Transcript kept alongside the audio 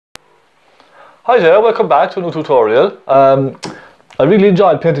Hi there, welcome back to a new tutorial. I really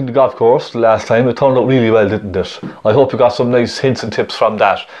enjoyed painting the golf course the last time. It turned out really well, didn't it? I hope you got some nice hints and tips from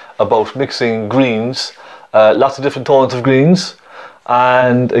that about mixing greens, lots of different tones of greens,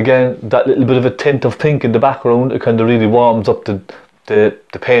 and again that little bit of a tint of pink in the background. It kind of really warms up the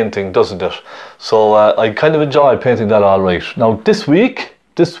painting, doesn't it? So I kind of enjoyed painting that all right. Now this week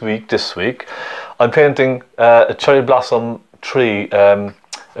I'm painting a cherry blossom tree, a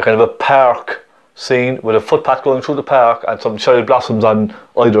kind of a park scene with a footpath going through the park and some cherry blossoms on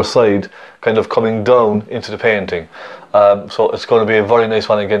either side kind of coming down into the painting. So it's going to be a very nice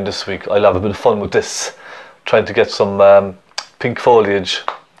one again this week. I'll have a bit of fun with this, trying to get some pink foliage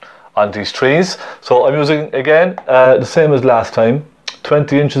on these trees. So I'm using again the same as last time,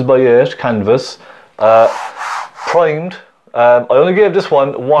 20 inches by 8 canvas, primed. I only gave this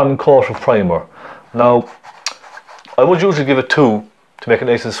one coat of primer. Now I would usually give it 2 to make it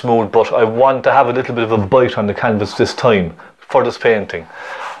nice and smooth, but I want to have a little bit of a bite on the canvas this time for this painting,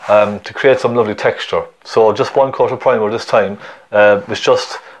 to create some lovely texture. So just 1 coat of primer this time. It's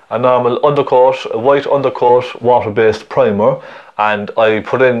just a normal undercoat, a white undercoat, water-based primer, and I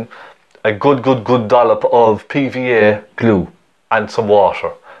put in a good dollop of PVA glue and some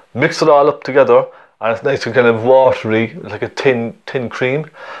water. Mix it all up together, and it's nice and kind of watery, like a thin cream.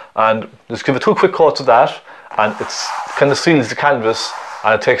 And just give it 2 quick coats of that, and it's kind of seals the canvas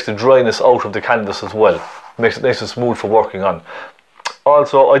and it takes the dryness out of the canvas as well. Makes it nice and smooth for working on.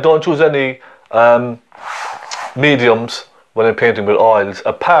 Also, I don't use any mediums when I'm painting with oils,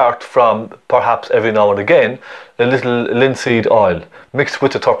 apart from perhaps every now and again a little linseed oil mixed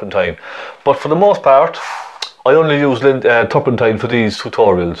with the turpentine. But for the most part, I only use turpentine for these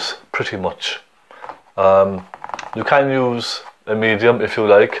tutorials, pretty much. You can use a medium if you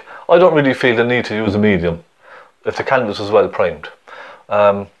like. I don't really feel the need to use a medium if the canvas is well primed.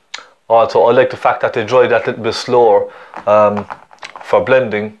 Also, I like the fact that they dry that little bit slower for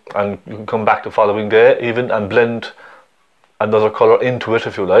blending, and you can come back the following day even and blend another colour into it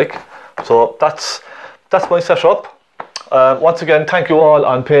if you like. So that's my setup. Once again, thank you all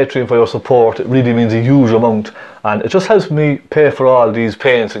on Patreon for your support. It really means a huge amount, and it just helps me pay for all these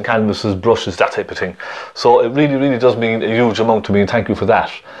paints and canvases, brushes, that type of thing. So it really does mean a huge amount to me, and thank you for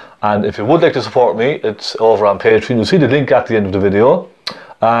that. And if you would like to support me, it's over on Patreon. You'll see the link at the end of the video,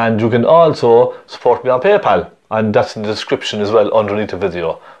 and you can also support me on PayPal, and that's in the description as well underneath the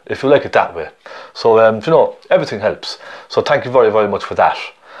video if you like it that way. So you know, everything helps. So thank you very much for that.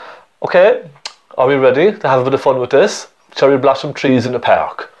 Okay, are we ready to have a bit of fun with this? Cherry blossom trees in the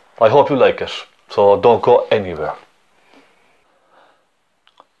park. I hope you like it, so don't go anywhere.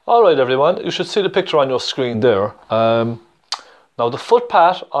 Alright everyone, you should see the picture on your screen there. Now the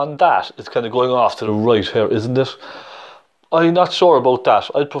footpath on that is kind of going off to the right here, isn't it? I'm not sure about that.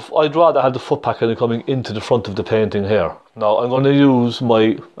 I'd rather have the footpath kind of coming into the front of the painting here. Now I'm going to use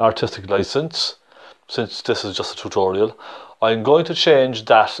my artistic license, since this is just a tutorial. I'm going to change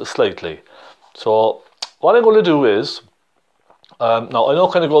that slightly. So what I'm going to do is, now I know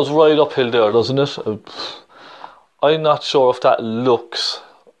it kind of goes right uphill there, doesn't it? I'm not sure if that looks,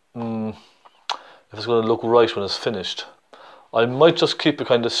 if it's going to look right when it's finished. I might just keep it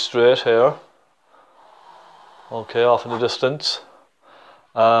kind of straight here. Okay, off in the distance.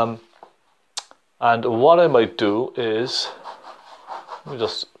 And what I might do is, let me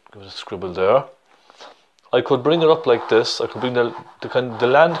just give it a scribble there. I could bring it up like this. I could bring the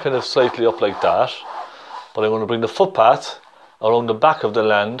land kind of slightly up like that. But I'm going to bring the footpath around the back of the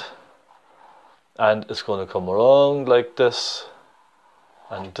land, and it's going to come around like this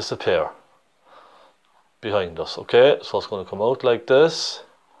and disappear behind us. Okay, so it's going to come out like this,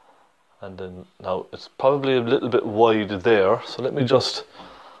 and then now it's probably a little bit wide there, so let me just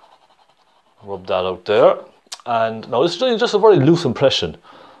rub that out there. And now this is just a very loose impression,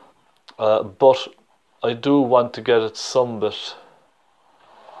 but I do want to get it some bit,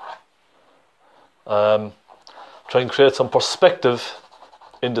 try and create some perspective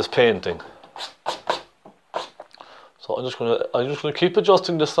in this painting. So I'm just gonna keep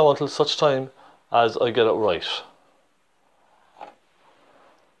adjusting this now until such time as I get it right.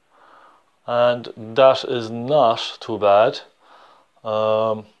 And that is not too bad.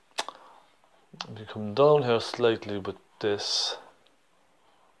 Let me come down here slightly with this.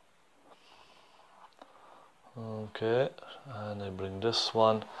 Okay, and I bring this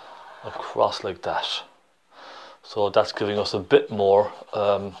one across like that. So that's giving us a bit more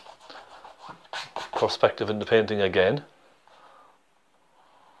perspective in the painting again.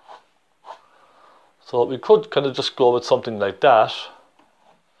 So we could kind of just go with something like that.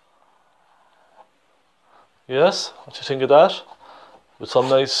 Yes, what do you think of that? With some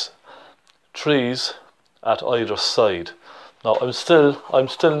nice trees at either side. Now I'm still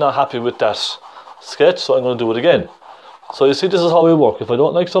not happy with that sketch, so I'm going to do it again. So you see, this is how we work. If I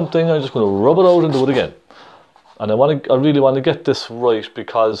don't like something, I'm just going to rub it out and do it again. And I really want to get this right,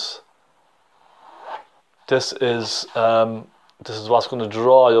 because this is what's going to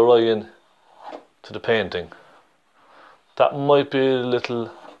draw your eye in to the painting. That might be a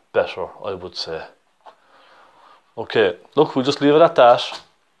little better, I would say. Okay, look, we'll just leave it at that.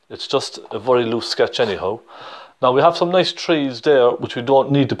 It's just a very loose sketch anyhow. Now we have some nice trees there which we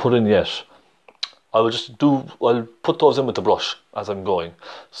don't need to put in yet. I'll put those in with the brush as I'm going.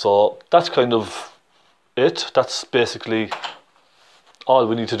 So that's kind of it. That's basically all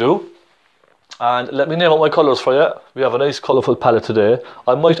we need to do. And let me name out my colours for you. We have a nice colourful palette today.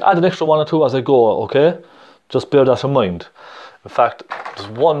 I might add an extra one or two as I go, okay? Just bear that in mind. In fact, there's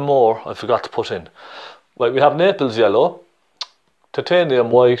one more I forgot to put in. Right, we have Naples yellow,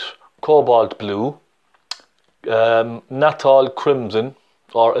 titanium white, cobalt blue, Natal crimson,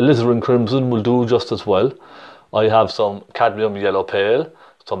 or alizarin crimson will do just as well. I have some cadmium yellow pale,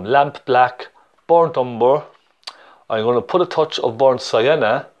 some lamp black, burnt umber. I'm going to put a touch of burnt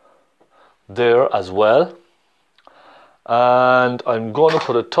sienna there as well. And I'm going to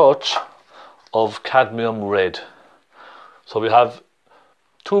put a touch of cadmium red. So we have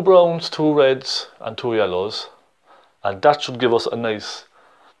 2 browns, 2 reds and 2 yellows, and that should give us a nice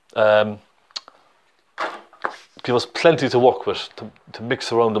give us plenty to work with, to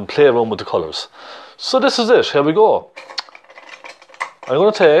mix around and play around with the colours. So this is it, here we go. I'm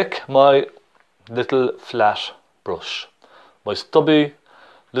going to take my little flat brush, my stubby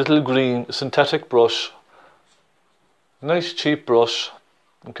little green synthetic brush, nice cheap brush,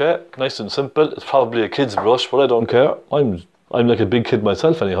 okay, nice and simple. It's probably a kid's brush, but I don't care. I'm like a big kid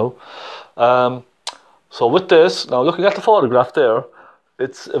myself anyhow. So with this, now looking at the photograph there,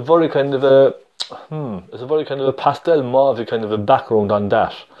 it's a very kind of a pastel mauve kind of a background on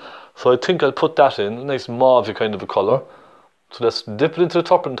that. So I think I'll put that in, a nice mauve kind of a colour. So let's dip it into the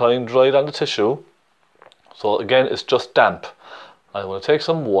turpentine, dry it on the tissue. So again, it's just damp. I'm going to take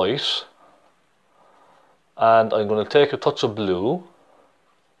some white, and I'm going to take a touch of blue,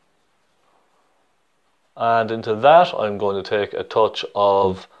 and into that I'm going to take a touch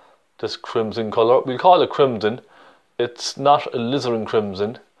of this crimson colour. We'll call it crimson. It's not alizarin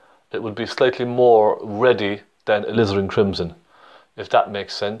crimson. It would be slightly more reddy than alizarin crimson, if that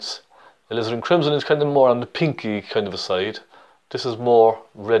makes sense. Alizarin crimson is kind of more on the pinky kind of a side. This is more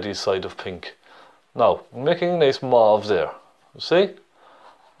reddy side of pink. Now, I'm making a nice mauve there. See?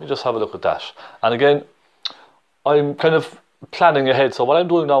 You just have a look at that. And again, I'm kind of planning ahead. So what I'm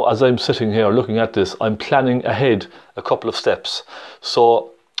doing now, as I'm sitting here looking at this, I'm planning ahead a couple of steps.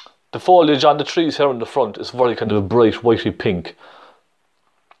 So the foliage on the trees here in the front is very kind of a bright whitey pink.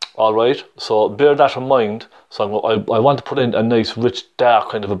 Alright, so bear that in mind. So I want to put in a nice rich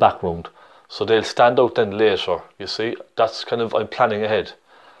dark kind of a background, so they'll stand out then later. You see, that's kind of, I'm planning ahead.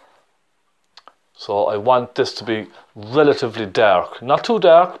 So I want this to be relatively dark, not too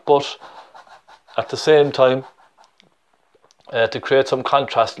dark, but at the same time to create some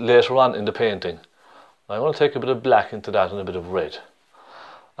contrast later on in the painting. I want to take a bit of black into that and a bit of red,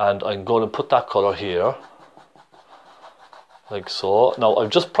 and I'm going to put that colour here, like so. Now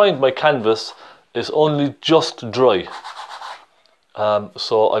I've just primed my canvas. It's only just dry,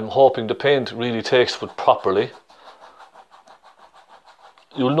 so I'm hoping the paint really takes to it properly.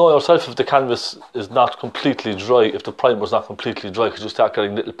 You'll know yourself if the canvas is not completely dry, if the primer is not completely dry, because you start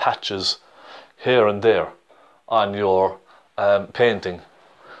getting little patches here and there on your painting.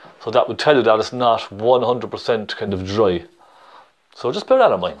 So that would tell you that it's not 100% kind of dry. So just bear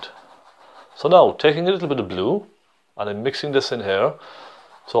that in mind. So now, taking a little bit of blue, and I'm mixing this in here.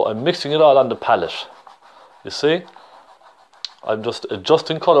 So I'm mixing it all on the palette. You see? I'm just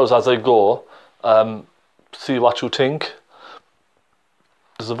adjusting colours as I go. See what you think.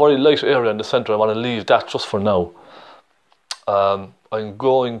 There's a very light area in the centre. I want to leave that just for now. I'm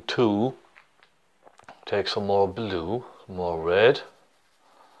going to take some more blue, more red,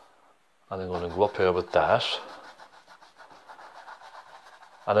 and I'm going to go up here with that.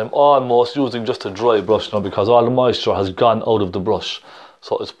 And I'm almost using just a dry brush now, because all the moisture has gone out of the brush.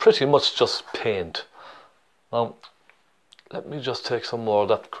 So it's pretty much just paint. Now, let me just take some more of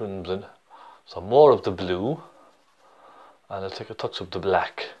that crimson, some more of the blue, and I'll take a touch of the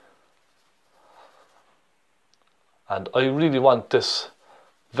black. And I really want this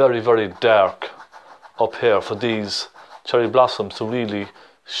very, very dark up here for these cherry blossoms to really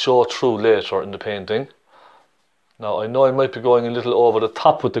show through later in the painting. Now I know I might be going a little over the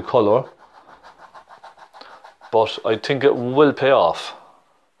top with the colour, but I think it will pay off.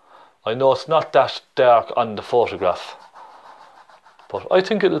 I know it's not that dark on the photograph, but I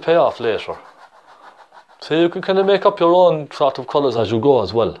think it'll pay off later. So you can kind of make up your own sort of colours as you go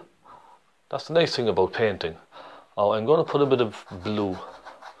as well. That's the nice thing about painting. Oh, I'm going to put a bit of blue.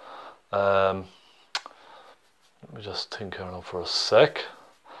 Let me just think here now for a sec.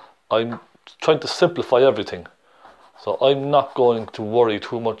 I'm trying to simplify everything. So I'm not going to worry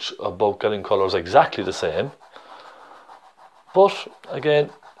too much about getting colours exactly the same. But again,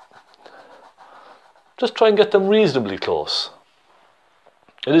 just try and get them reasonably close.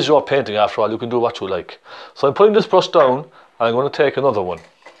 It is your painting after all, you can do what you like. So I'm putting this brush down and I'm going to take another one.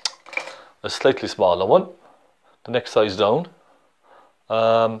 A slightly smaller one. The next size down.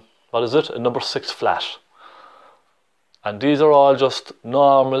 What is it? A number 6 flat. And these are all just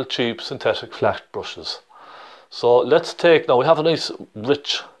normal, cheap, synthetic flat brushes. So let's take, now we have a nice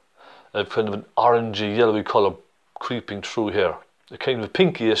rich, kind of an orangey, yellowy colour creeping through here. A kind of a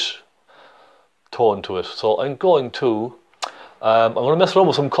pinkyish tone to it. So I'm going to mess around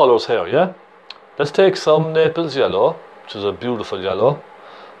with some colours here, yeah? Let's take some Naples yellow, which is a beautiful yellow.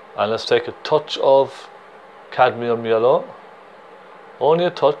 And let's take a touch of cadmium yellow. Only a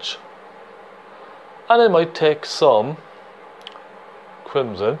touch. And I might take some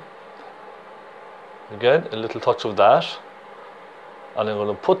crimson. Again, a little touch of that. And I'm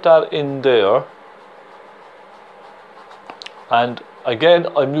going to put that in there. And again,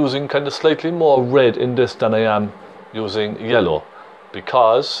 I'm using kind of slightly more red in this than I am using yellow,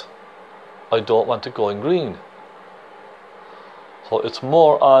 because I don't want it going green. So it's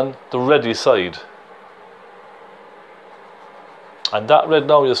more on the reddy side. And that red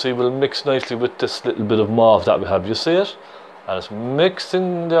now, you see, will mix nicely with this little bit of mauve that we have. You see it? And it's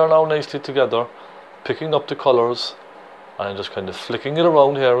mixing there now nicely together, picking up the colours, and I'm just kind of flicking it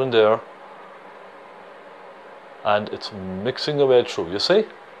around here and there. And it's mixing away through, you see?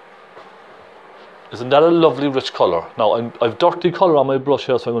 Isn't that a lovely rich colour? Now I've dirty colour on my brush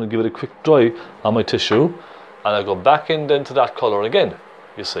here, so I'm going to give it a quick dry on my tissue. And I go back in then to that colour again,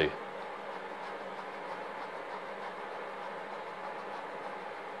 you see.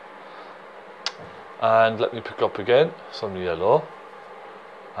 And let me pick up again some yellow.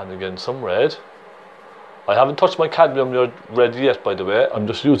 And again some red. I haven't touched my cadmium red yet, by the way. I'm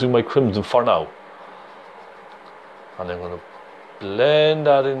just using my crimson for now. And I'm going to blend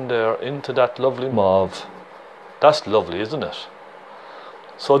that in there into that lovely mauve. That's lovely, isn't it?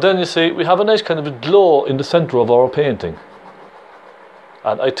 So then you see we have a nice kind of a glow in the centre of our painting.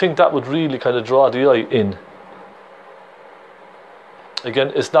 And I think that would really kind of draw the eye in.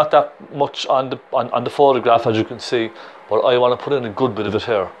 Again, it's not that much on the photograph, as you can see, but I want to put in a good bit of it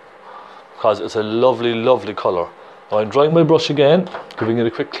here, because it's a lovely, lovely colour. Now I'm drying my brush again, giving it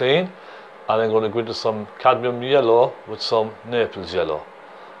a quick clean. And I'm going to go into some cadmium yellow with some Naples yellow.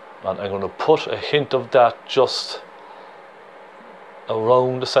 And I'm going to put a hint of that just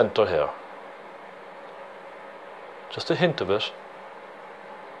around the centre here. Just a hint of it.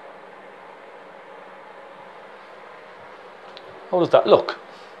 How does that look?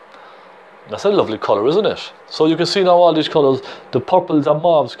 That's a lovely colour, isn't it? So you can see now all these colours, the purples and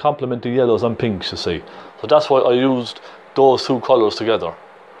mauves complement the yellows and pinks, you see. So that's why I used those two colours together.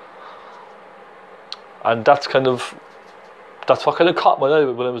 And that's what kind of caught my eye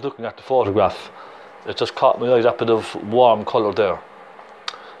when I was looking at the photograph. It just caught my eye, that bit of warm colour there.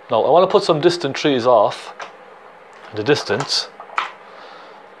 Now I want to put some distant trees off in the distance.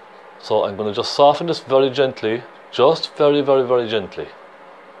 So I'm going to just soften this very gently, just very, very, very gently.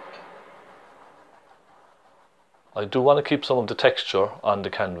 I do want to keep some of the texture on the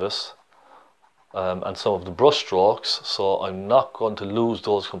canvas and some of the brush strokes, so I'm not going to lose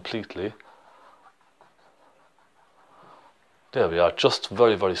those completely. There we are, just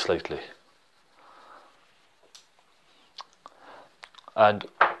very, very slightly. And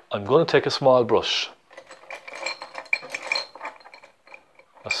I'm going to take a small brush.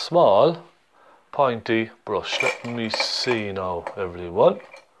 A small, pointy brush. Let me see now, everyone.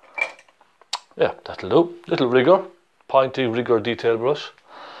 Yeah, that'll do. Little rigger, pointy rigger detail brush.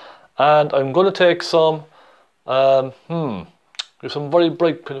 And I'm going to take some, there's some very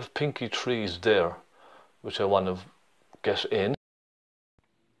bright kind of pinky trees there, which I want to get in.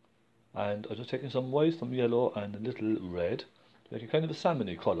 And I'm just taking some white, some yellow and a little red, like a kind of a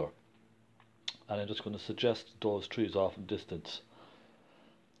salmony colour. And I'm just going to suggest those trees off in distance.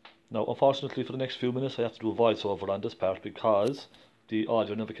 Now unfortunately for the next few minutes I have to do a voiceover on this part because the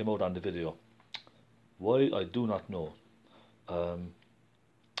audio never came out on the video. Why, I do not know.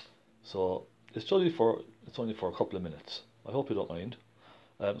 So it's only for a couple of minutes. I hope you don't mind.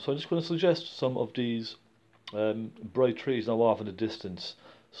 So I'm just going to suggest some of these bright trees now off in the distance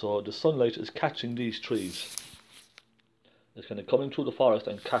So the sunlight is catching these trees. It's kind of coming through the forest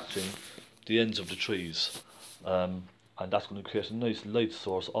and catching the ends of the trees. And that's going to create a nice light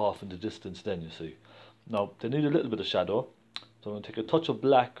source off in the distance then, you see. Now, they need a little bit of shadow. So I'm going to take a touch of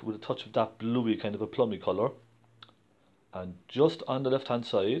black with a touch of that bluey kind of a plummy colour. And just on the left hand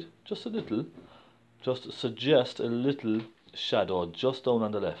side, just a little, just suggest a little shadow just down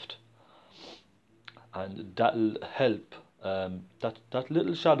on the left. And that'll help, that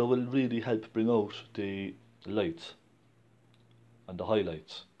little shadow will really help bring out the lights and the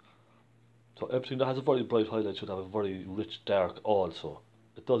highlights. So everything that has a very bright highlight should have a very rich dark also.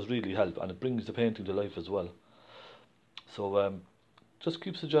 It does really help, and it brings the painting to life as well. So just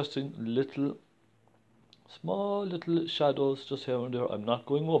keep suggesting little, small little shadows just here and there. I'm not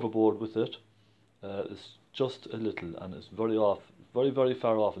going overboard with it. It's just a little, and it's very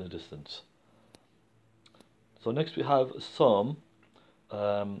far off in the distance. So next we have some,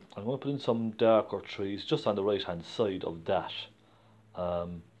 I'm going to put in some darker trees just on the right hand side of that.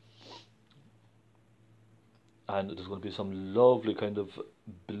 And there's going to be some lovely kind of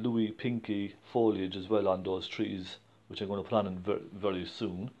bluey pinky foliage as well on those trees, which I'm going to put on in very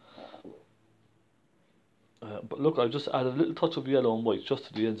soon. But look, I've just added a little touch of yellow and white just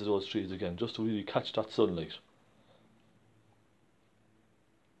to the ends of those trees again, just to really catch that sunlight.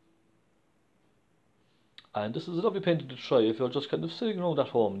 And this is a lovely painting to try if you're just kind of sitting around at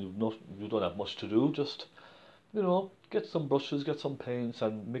home and you don't have much to do. Just, you know, get some brushes, get some paints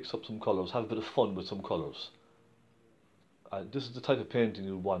and mix up some colours, have a bit of fun with some colours. This is the type of painting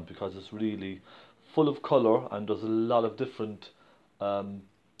you want because it's really full of colour and there's a lot of different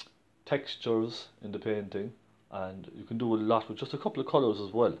textures in the painting, and you can do a lot with just a couple of colours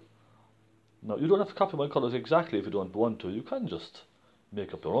as well. Now, you don't have to copy my colours exactly if you don't want to. You can just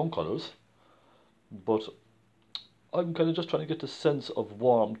make up your own colours, but I'm kind of just trying to get the sense of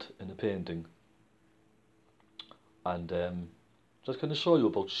warmth in the painting and just kind of show you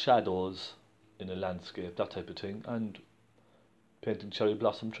about shadows in a landscape, that type of thing, and painting cherry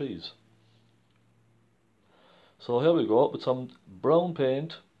blossom trees. So here we go with some brown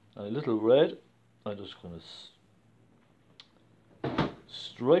paint and a little red. I'm just going to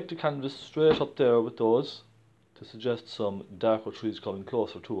strike the canvas straight up there with those to suggest some darker trees coming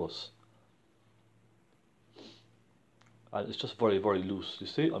closer to us. And it's just very loose. You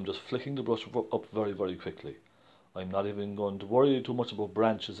see, I'm just flicking the brush up very quickly. I'm not even going to worry too much about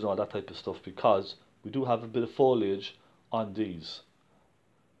branches and all that type of stuff because we do have a bit of foliage on these.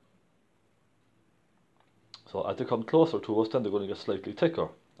 So as they come closer to us, then they're going to get slightly thicker,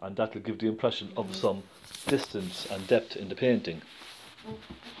 and that will give the impression of some distance and depth in the painting.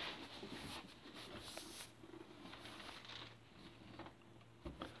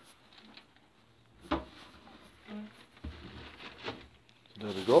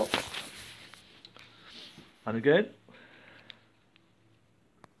 There we go. And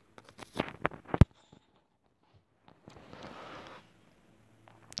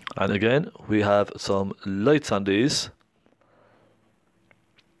again, we have some lights on these.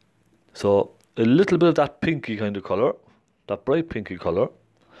 So a little bit of that pinky kind of colour, that bright pinky colour,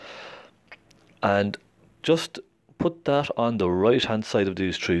 and just put that on the right hand side of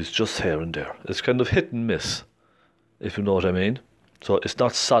these trees, just here and there. It's kind of hit and miss, if you know what I mean. So it's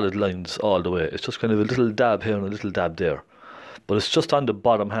not solid lines all the way, it's just kind of a little dab here and a little dab there. But it's just on the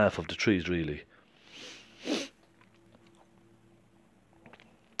bottom half of the trees really.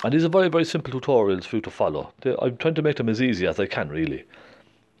 And these are very simple tutorials for you to follow. I'm trying to make them as easy as I can really.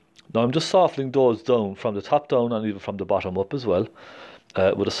 Now I'm just softening those down from the top down and even from the bottom up as well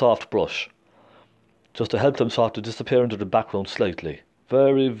with a soft brush. Just to help them sort of disappear into the background slightly.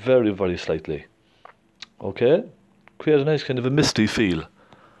 Very slightly. Okay? Create a nice kind of a misty feel.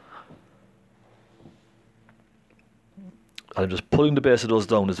 I'm just pulling the base of those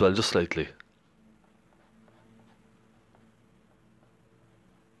down as well, just slightly.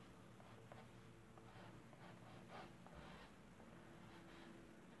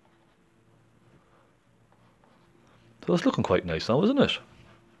 So it's looking quite nice now, isn't it?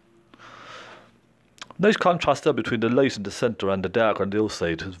 Nice contrast there between the light in the centre and the dark on the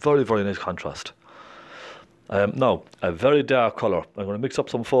outside. It's very nice contrast. Now, a very dark colour. I'm going to mix up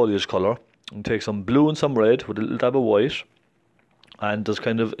some foliage colour and take some blue and some red with a little dab of white. And there's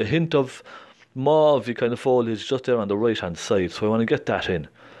kind of a hint of mauve kind of foliage just there on the right hand side. So I want to get that in.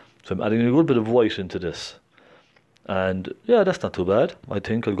 So I'm adding a good bit of white into this. And yeah, that's not too bad. I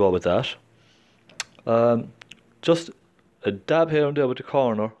think I'll go with that. Just a dab here and there with the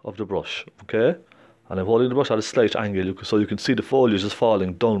corner of the brush, okay? And I'm holding the brush at a slight angle so you can see the foliage is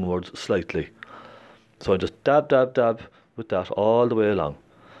falling downwards slightly. So I just dab with that all the way along.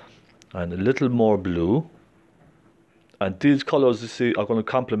 and a little more blue. And these colours, you see, are going to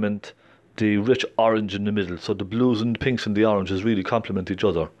complement the rich orange in the middle. So the blues and the pinks and the oranges really complement each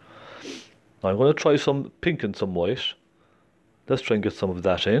other. Now I'm going to try some pink and some white. Let's try and get some of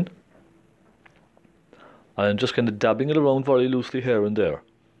that in. And I'm just kind of dabbing it around very loosely here and there.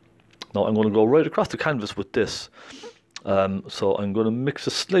 Now I'm going to go right across the canvas with this. So I'm going to mix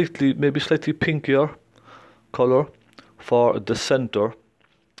a slightly, maybe slightly pinkier colour for the centre.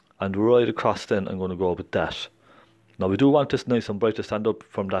 And right across then I'm going to go with that. Now we do want this nice and bright to stand up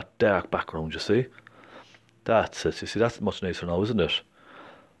from that dark background, you see. That's it, you see, that's much nicer now, isn't it?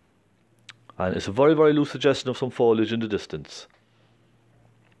 And it's a very, very loose suggestion of some foliage in the distance.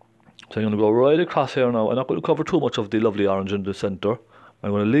 So I'm going to go right across here now. I'm not going to cover too much of the lovely orange in the centre.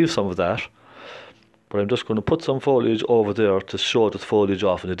 I'm going to leave some of that. But I'm just going to put some foliage over there to show this foliage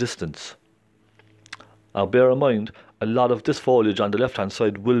off in the distance. Now bear in mind, a lot of this foliage on the left hand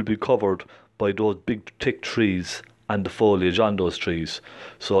side will be covered by those big thick trees and the foliage on those trees.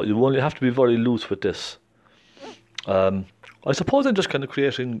 So you only have to be very loose with this. I suppose I'm just kind of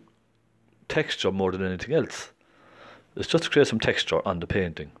creating texture more than anything else. It's just to create some texture on the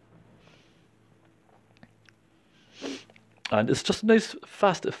painting. And it's just a nice,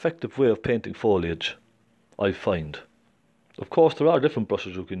 fast, effective way of painting foliage, I find. Of course, there are different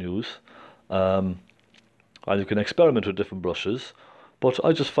brushes you can use. And you can experiment with different brushes. But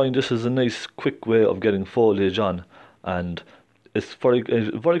I just find this is a nice, quick way of getting foliage on. And it's very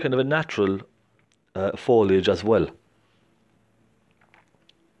kind of a natural foliage as well.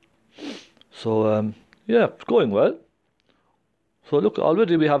 So, yeah, it's going well. So look,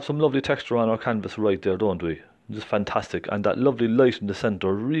 already we have some lovely texture on our canvas right there, don't we? Just fantastic. And that lovely light in the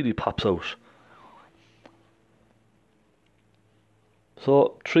centre really pops out.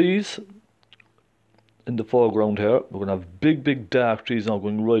 So, trees in the foreground here. We're going to have big, big dark trees now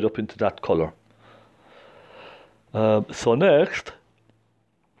going right up into that colour. So next,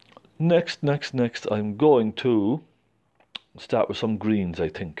 I'm going to start with some greens, I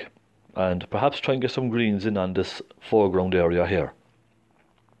think. And perhaps try and get some greens in on this foreground area here.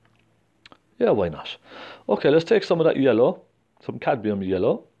 Yeah, why not? Okay, let's take some of that yellow, some cadmium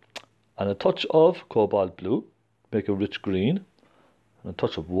yellow, and a touch of cobalt blue, make a rich green, and a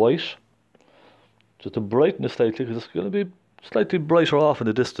touch of white, just to brighten it slightly, because it's going to be slightly brighter off in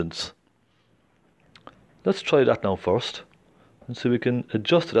the distance. Let's try that now first, and see if we can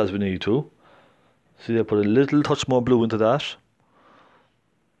adjust it as we need to. See, I put a little touch more blue into that.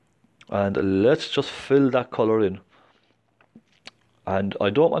 And let's just fill that colour in. And I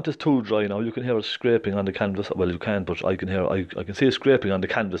don't want this too dry now. You can hear it scraping on the canvas. Well, you can't, but I can hear I can see it scraping on the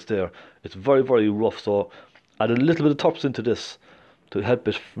canvas there. It's very, very rough, so add a little bit of tops into this to help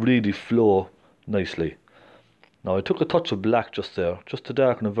it really flow nicely. Now I took a touch of black just there, just to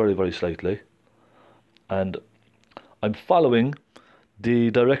darken it very, very slightly. And I'm following the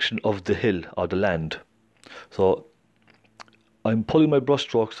direction of the hill or the land. So I'm pulling my brush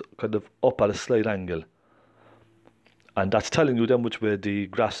strokes kind of up at a slight angle. And that's telling you then which way the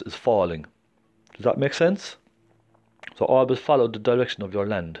grass is falling. Does that make sense? So always follow the direction of your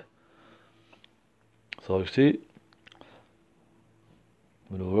land. So you see,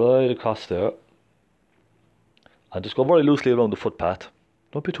 I'm going to go right across there. And just go very loosely around the footpath.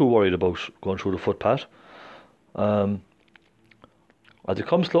 Don't be too worried about going through the footpath. As it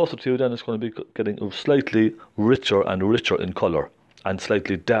comes closer to you, then it's going to be getting slightly richer and richer in colour. And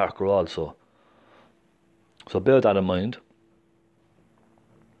slightly darker also. So bear that in mind.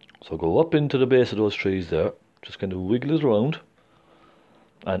 So go up into the base of those trees there. Just kind of wiggle it around.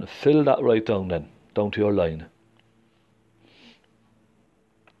 And fill that right down then. Down to your line.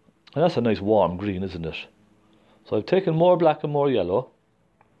 And that's a nice warm green, isn't it? So I've taken more black and more yellow.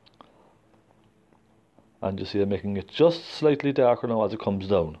 And you see I'm making it just slightly darker now as it comes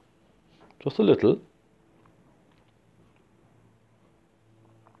down. Just a little.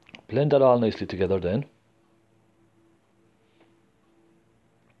 Blend that all nicely together then.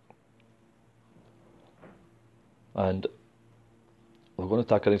 And we're going to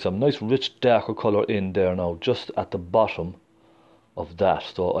start getting some nice rich darker colour in there now, just at the bottom of that.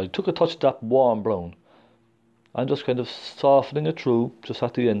 So I took a touch of that warm brown and just kind of softening it through just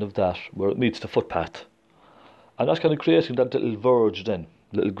at the end of that where it meets the footpath. And that's kind of creating that little verge then,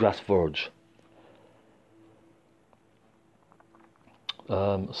 little grass verge.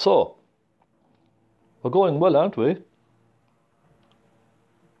 So we're going well, aren't we?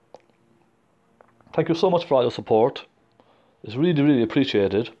 Thank you so much for all your support. It's really, really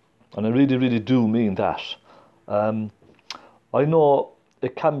appreciated, and I really, really do mean that. I know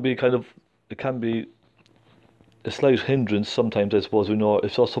it can be a slight hindrance sometimes, I suppose,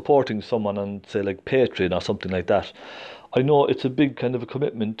 if you're supporting someone on, say, like Patreon or something like that. I know it's a big kind of a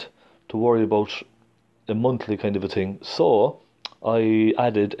commitment to worry about a monthly kind of a thing. So I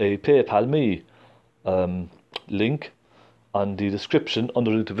added a PayPal Me link on the description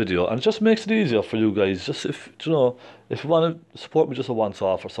underneath the video, and it just makes it easier for you guys. Just if if you want to support me just a once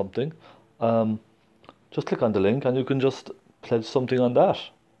off or something, just click on the link and you can just pledge something on that.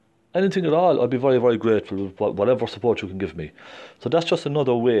 Anything at all, I'd be very, very grateful with whatever support you can give me. So that's just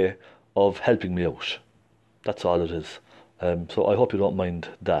another way of helping me out. That's all it is. So I hope you don't mind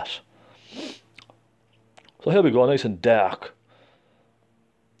that. So here we go, nice and dark.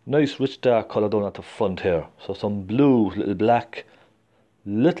 Nice rich dark colour down at the front here. So some blue, little black,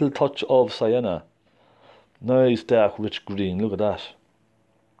 little touch of sienna. Nice dark rich green, look at that.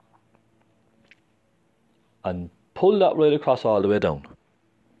 And pull that right across all the way down.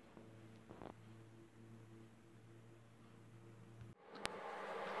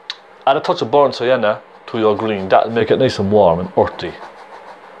 Add a touch of burnt sienna to your green, that'll make it nice and warm and earthy.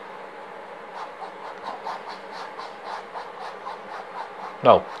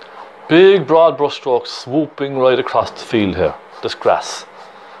 Now, big broad brush strokes swooping right across the field here, this grass.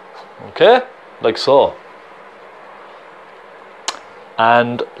 Okay, like so.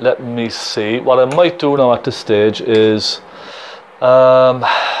 And let me see, what I might do now at this stage is okay,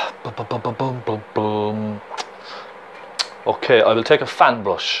 I will take a fan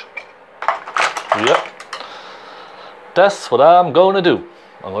brush. Yep, that's what I'm going to do.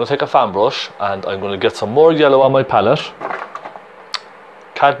 I'm going to take a fan brush and I'm going to get some more yellow on my palette.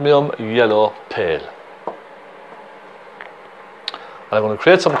 Cadmium yellow pale. And I'm going to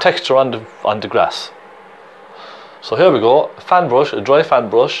create some texture on the grass. So here we go, a fan brush, a dry fan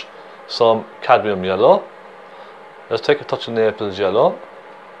brush, some cadmium yellow. Let's take a touch of Naples yellow.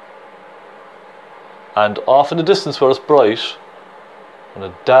 And off in the distance where it's bright, I'm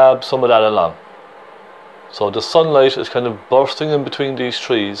going to dab some of that along. So the sunlight is kind of bursting in between these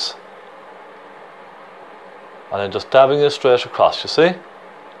trees. And then just dabbing it straight across, you see?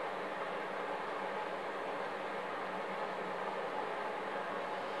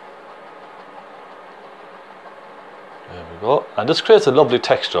 There we go. And this creates a lovely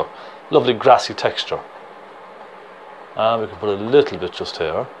texture, lovely grassy texture. And we can put a little bit just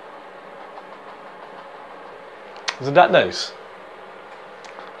here. Isn't that nice?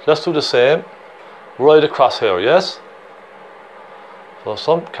 Let's do the same right across here, yes? So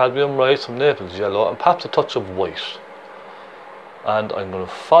some cadmium white, some Naples yellow, and perhaps a touch of white. And I'm going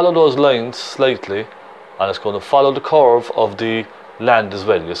to follow those lines slightly, and it's going to follow the curve of the land as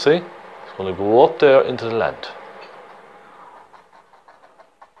well, you see? It's going to go up there into the land.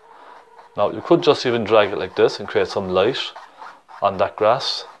 Now you could just even drag it like this and create some light on that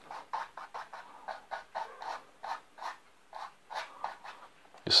grass.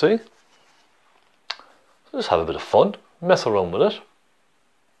 You see? Just have a bit of fun, mess around with it.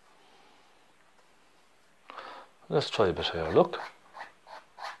 Let's try a bit here, look.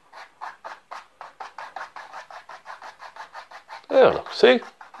 There, look, see?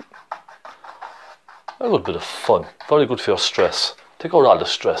 A good bit of fun, very good for your stress. Take out all the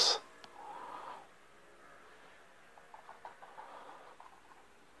stress.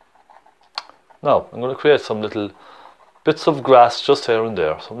 Now, I'm going to create some little bits of grass just here and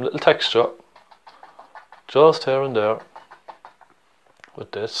there, some little texture. Just here and there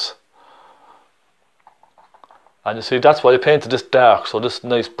with this. And you see, that's why I painted this dark, so this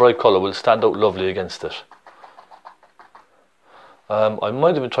nice bright colour will stand out lovely against it. I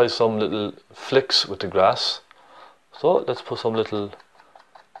might even try some little flicks with the grass. So let's put some little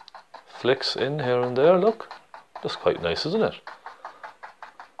flicks in here and there, look. That's quite nice, isn't it?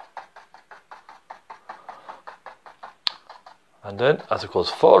 And then as it goes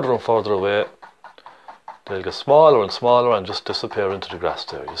further and further away, they'll get smaller and smaller and just disappear into the grass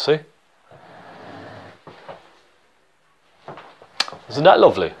there, you see? Isn't that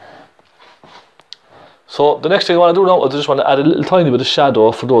lovely? So the next thing I want to do now is I just want to add a little tiny bit of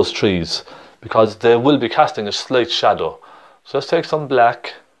shadow for those trees, because they will be casting a slight shadow. So let's take some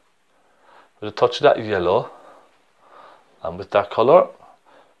black with a touch of that yellow, and with that colour,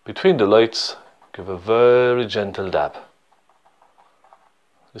 between the lights, give a very gentle dab.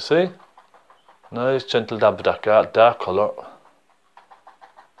 You see? Nice gentle dab with that dark colour.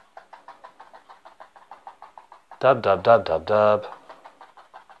 Dab, dab, dab, dab, dab.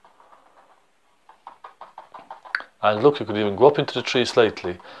 And look, you could even go up into the tree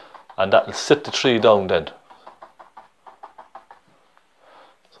slightly, and that will sit the tree down then.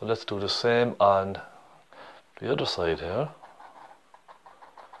 So let's do the same on the other side here.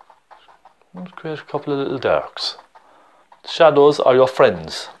 Let's create a couple of little darks. Shadows are your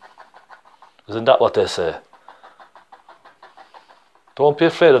friends. Isn't that what they say? Don't be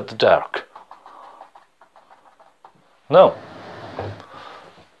afraid of the dark. No.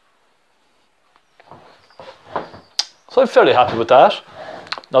 So I'm fairly happy with that.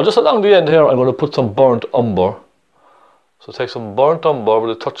 Now just along the end here I'm going to put some burnt umber. So take some burnt umber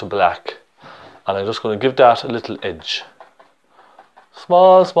with a touch of black, and I'm just going to give that a little edge.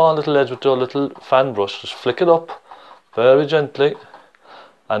 Small little edge with your little fan brush. Just flick it up very gently,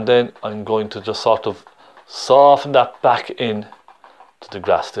 and then I'm going to just sort of soften that back in to the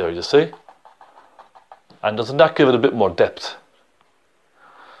grass there, you see? And doesn't that give it a bit more depth?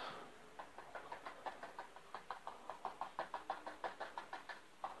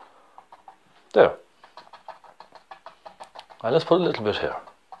 There. And let's put a little bit here.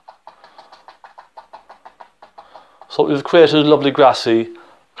 So we've created a lovely grassy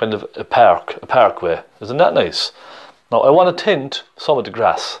kind of a parkway. Isn't that nice? Now I want to tint some of the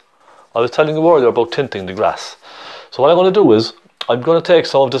grass. I was telling you earlier about tinting the grass. So what I'm going to do is, I'm going to take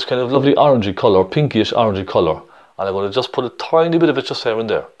some of this kind of lovely orangey colour, pinkish orangey colour, and I'm going to just put a tiny bit of it just here and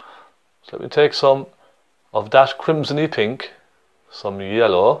there. So let me take some of that crimsony pink, some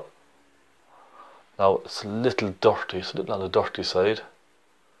yellow. Now it's a little dirty, it's a little on the dirty side.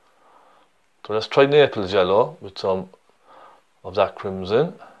 So let's try Naples yellow with some of that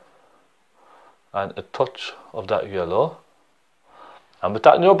crimson and a touch of that yellow. And with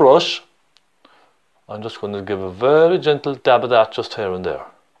that in your brush, I'm just going to give a very gentle dab of that just here and there.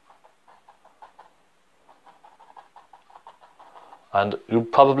 And you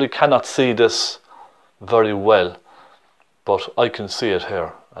probably cannot see this very well, but I can see it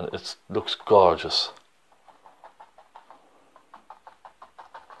here and it looks gorgeous.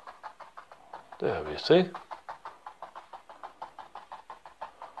 There we see.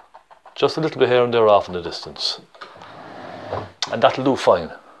 Just a little bit here and there off in the distance. And that'll do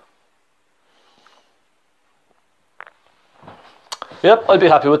fine. Yep, I'd be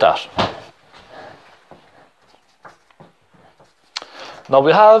happy with that. Now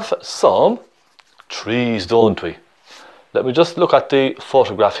we have some trees, don't we? Let me just look at the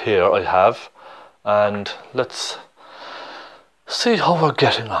photograph here I have, and let's see how we're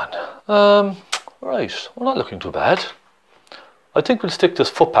getting on. Right, we're not looking too bad. I think we'll stick this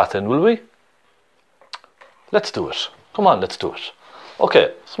footpath in, will we? Let's do it. Come on, let's do it.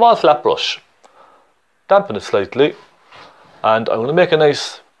 Okay, small flat brush. Dampen it slightly. And I'm going to make a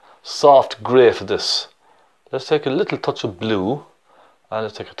nice soft grey for this. Let's take a little touch of blue. And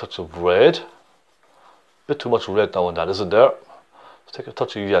let's take a touch of red. A bit too much red now and that, isn't there? Let's take a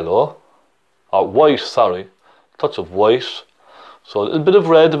touch of yellow. Or white, sorry. Touch of white. So a little bit of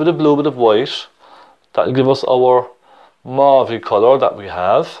red, a bit of blue, a bit of white. That'll give us our mauve colour that we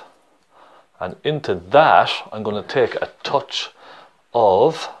have. And into that, I'm going to take a touch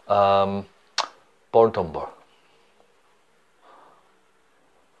of burnt umber.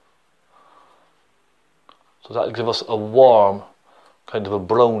 So that'll give us a warm, kind of a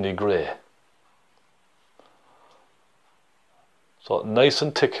browny grey. So nice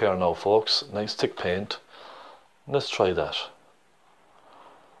and thick here now, folks. Nice thick paint. Let's try that.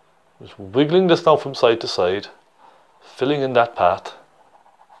 Just wiggling this now from side to side, filling in that path.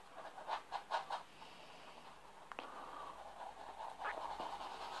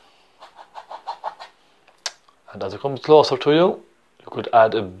 And as it comes closer to you, you could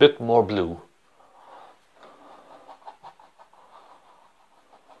add a bit more blue.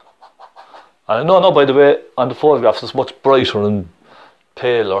 And I know now, by the way, on the photographs it's much brighter and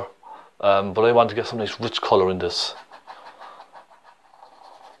paler, but I want to get some nice rich colour in this.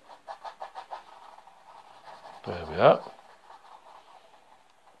 There we are.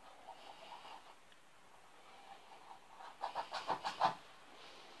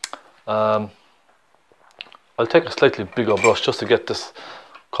 I'll take a slightly bigger brush just to get this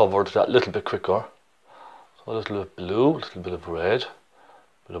covered that little bit quicker. So a little bit of blue, a little bit of red,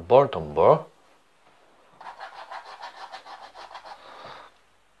 a bit of burnt umber.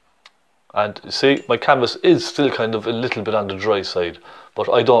 And you see, my canvas is still kind of a little bit on the dry side,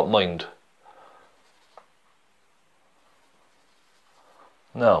 but I don't mind.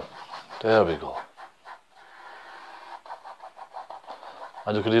 Now, there we go.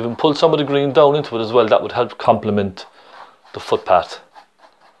 And you could even pull some of the green down into it as well. That would help complement the footpath.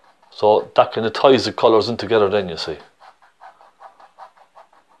 So that kind of ties the colours in together then, you see.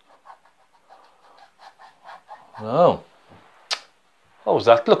 Now, how's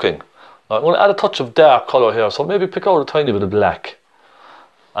that looking? Now I'm going to add a touch of dark colour here. So maybe pick out a tiny bit of black.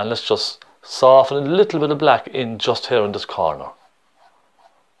 And let's just soften a little bit of black in just here in this corner.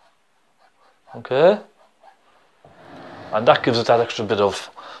 Okay, and that gives it that extra bit of,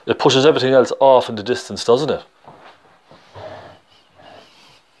 it pushes everything else off in the distance, doesn't it?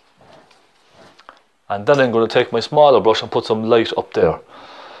 And then I'm going to take my smaller brush and put some light up there,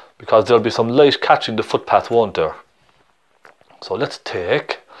 because there'll be some light catching the footpath, won't there? So let's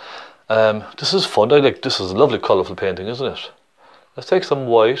take, this is fun, this is a lovely colourful painting, isn't it? Let's take some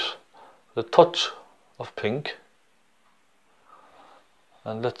white, a touch of pink,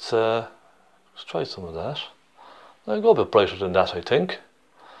 and let's try some of that. I'll go a bit brighter than that, I think.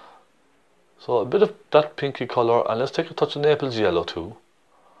 So a bit of that pinky colour, and let's take a touch of Naples yellow too.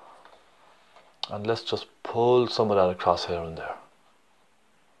 And let's just pull some of that across here and there.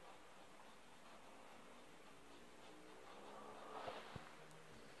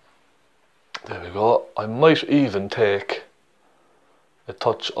 There we go. I might even take a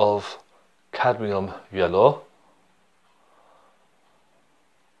touch of cadmium yellow.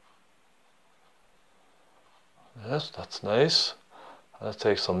 Yes, that's nice. Let's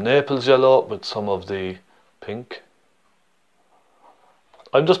take some Naples yellow with some of the pink.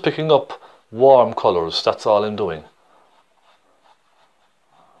 I'm just picking up warm colours, that's all I'm doing.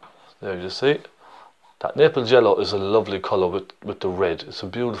 There you see. That Naples yellow is a lovely colour with the red. It's a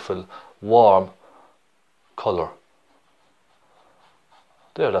beautiful, warm colour.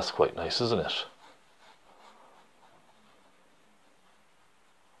 There, that's quite nice, isn't it?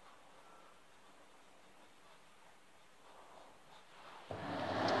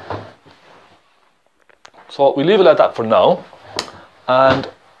 So we leave it like that for now, and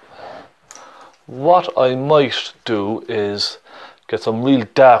what I might do is get some real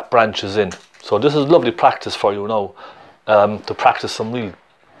dark branches in. So this is lovely practice for you now, to practice some real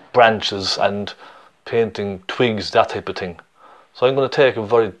branches and painting twigs, that type of thing. So I'm going to take a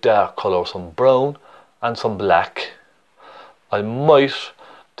very dark colour, some brown and some black. I might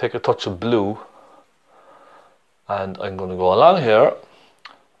take a touch of blue, and I'm going to go along here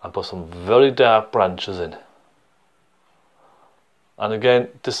and put some very dark branches in. And again,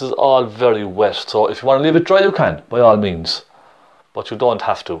 this is all very wet, so if you want to leave it dry you can, by all means, but you don't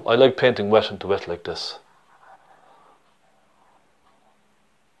have to. I like painting wet into wet like this.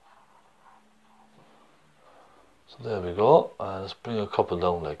 So there we go, and let's bring a couple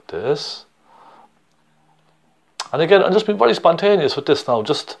down like this. And again, I'm just being very spontaneous with this now,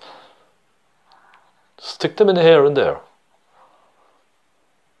 just stick them in here and there.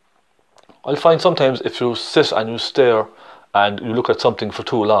 I'll find sometimes if you sit and you stare and you look at something for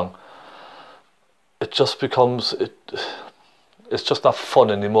too long, it just becomes, it's just not fun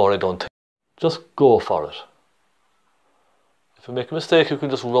anymore, I don't think. Just go for it. If you make a mistake, you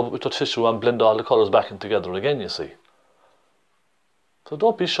can just rub it with your tissue and blend all the colours back in together again, you see. So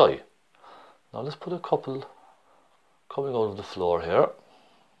don't be shy. Now let's put a couple coming out of the floor here.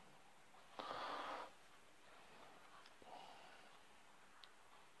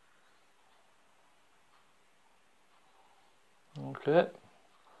 Okay,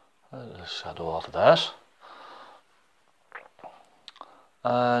 a little shadow off of that,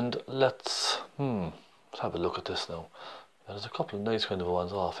 and let's have a look at this now. There's a couple of nice kind of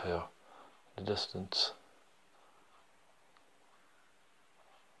ones off here in the distance.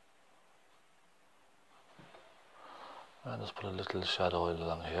 And let's put a little shadow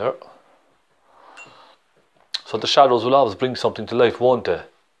along here. So the shadows will always bring something to life, won't they?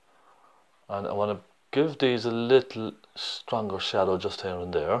 And I want to give these a little stronger shadow just here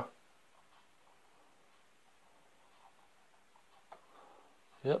and there.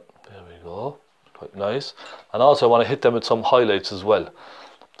 Yep, there we go. Quite nice. And also I want to hit them with some highlights as well.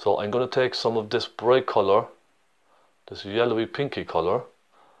 So I'm going to take some of this bright colour, this yellowy pinky colour,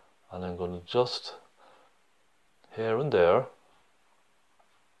 and I'm going to just here and there.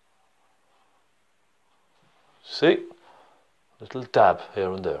 See? Little dab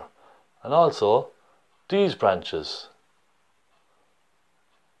here and there. And also these branches.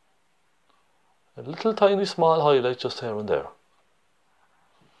 A little tiny small highlight just here and there.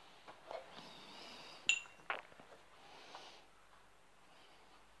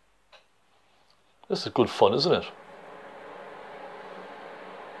 This is good fun, isn't it?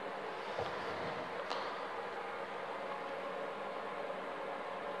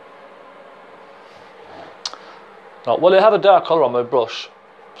 Now, while I have a dark colour on my brush,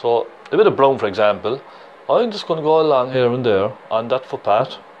 so a bit of brown for example, I'm just going to go along here and there on that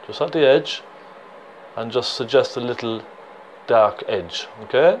footpath, just at the edge, and just suggest a little dark edge,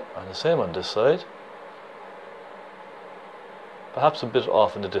 okay? And the same on this side. Perhaps a bit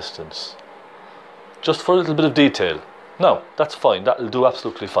off in the distance, just for a little bit of detail. Now, that's fine, that'll do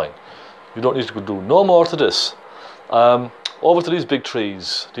absolutely fine. You don't need to do no more to this. over to these big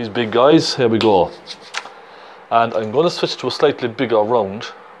trees, these big guys. Here we go. And I'm going to switch to a slightly bigger round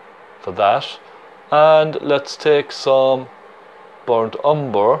for that. And let's take some burnt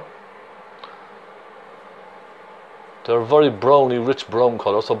umber. They're very browny, rich brown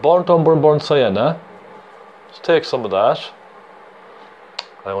colour. So burnt umber and burnt sienna. Let's take some of that.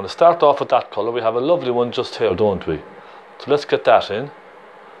 I'm going to start off with that colour. We have a lovely one just here, don't we? So let's get that in.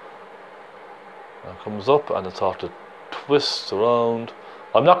 That comes up and it sort of twists around.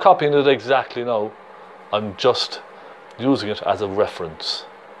 I'm not copying it exactly now. I'm just using it as a reference.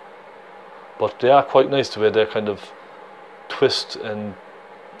 But they are quite nice the way they kind of twist and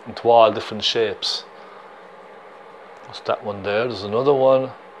into all different shapes. That's that one there. There's another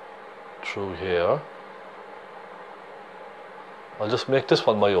one through here. I'll just make this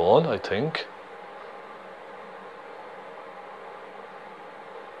one my own, I think.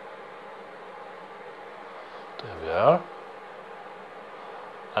 There we are.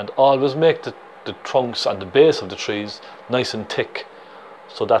 And always make the trunks and the base of the trees nice and thick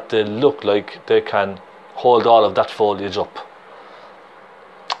so that they look like they can hold all of that foliage up.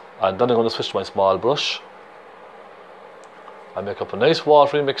 And then I'm going to switch to my small brush. I make up a nice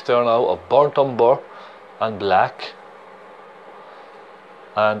watery mix there now of burnt umber and black.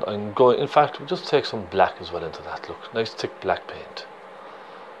 And I'm going, in fact, we'll just take some black as well into that. Look, nice thick black paint.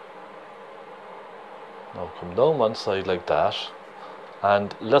 Now come down one side like that.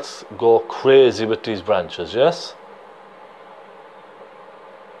 And let's go crazy with these branches, yes?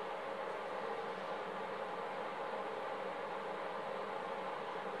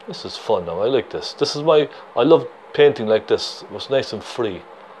 This is fun now, I like this. This is I love painting like this. It was nice and free.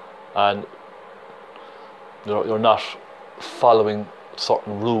 And you're not following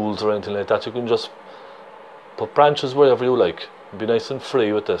certain rules or anything like that. You can just put branches wherever you like. Be nice and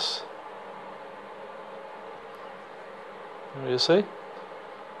free with this. You see?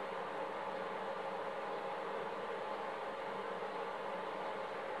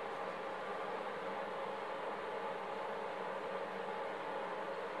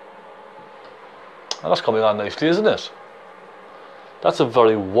 And that's coming on nicely, isn't it? That's a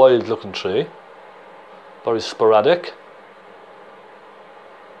very wild looking tree. Very sporadic.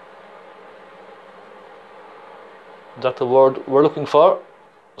 Is that the word we're looking for?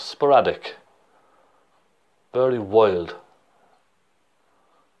 Sporadic. Very wild.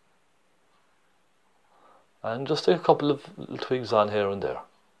 And just take a couple of little twigs on here and there.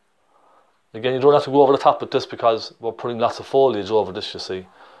 Again, you don't have to go over the top with this because we're putting lots of foliage over this, you see,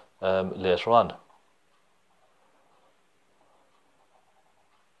 later on.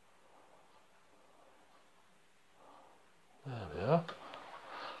 There we are.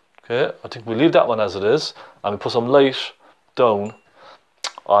 Okay, I think we'll leave that one as it is, and we put some light down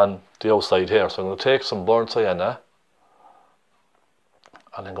on the outside here. So I'm going to take some burnt sienna,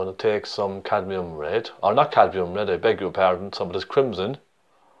 and I'm going to take some cadmium red, or not cadmium red, I beg your pardon, some of this crimson,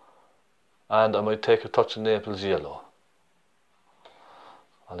 and I might take a touch of Naples yellow.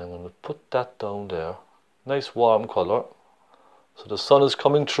 And I'm going to put that down there. Nice warm colour. So the sun is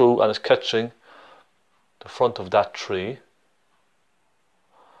coming through and it's catching the front of that tree.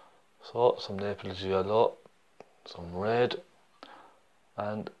 So some Naples yellow, some red,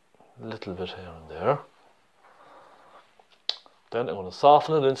 and a little bit here and there. Then I'm going to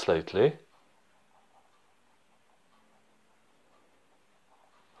soften it in slightly.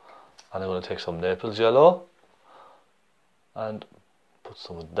 And I'm going to take some Naples yellow and put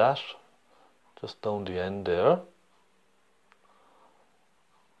some of that just down the end there.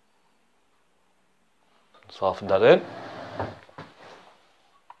 Soften that in.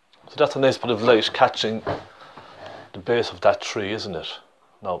 So that's a nice bit of light catching the base of that tree, isn't it?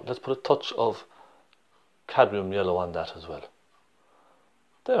 Now let's put a touch of cadmium yellow on that as well.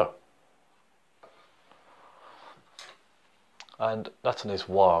 There. And that's a nice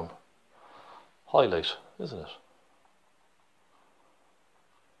warm highlight, isn't it?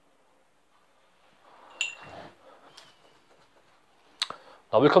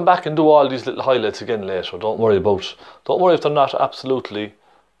 Now we'll come back and do all these little highlights again later. Don't worry if they're not absolutely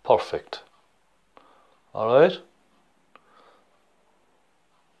perfect. Alright?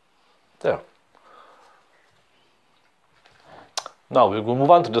 There. Now we'll move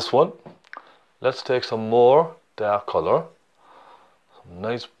on to this one. Let's take some more dark colour. Some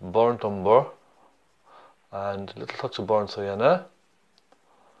nice burnt umber. And a little touch of burnt sienna.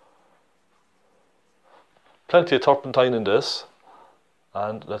 Plenty of turpentine in this.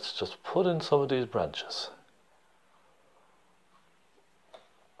 And let's just put in some of these branches.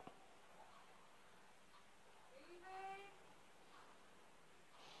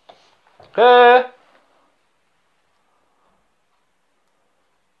 Hey!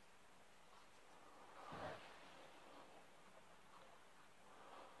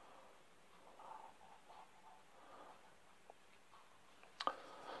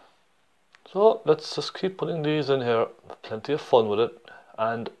 So let's just keep putting these in here, plenty of fun with it,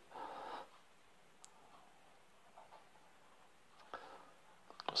 and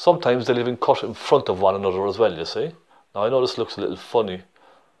sometimes they'll even cut in front of one another as well, you see. Now I know this looks a little funny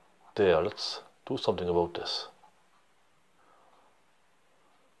there, let's do something about this.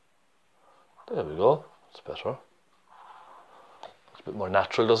 There we go, it's better. It's a bit more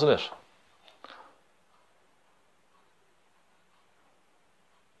natural, doesn't it?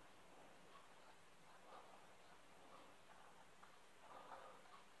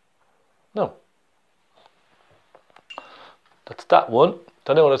 Now, that's that one.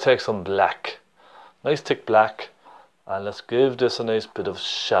 Then I want to take some black, nice thick black, and let's give this a nice bit of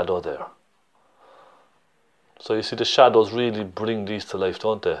shadow there. So you see the shadows really bring these to life,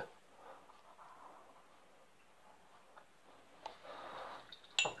 don't they?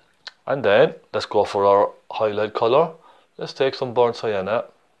 And then let's go for our highlight colour. Let's take some burnt sienna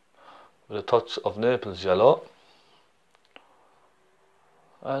with a touch of Naples yellow,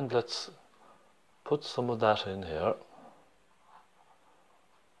 and let's put some of that in here.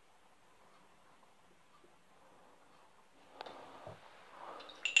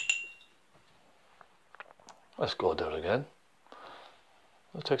 Let's go there again.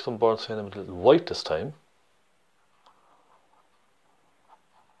 Let's take some burnt sienna with a little white this time.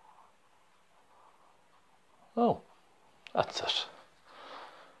 Oh, that's it.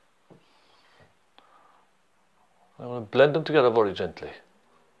 I want to blend them together very gently.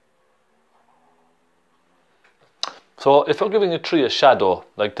 So if you're giving a tree a shadow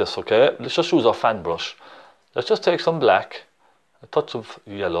like this, okay, let's just use our fan brush. Let's just take some black, a touch of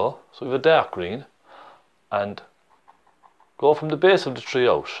yellow, so we have a dark green, and go from the base of the tree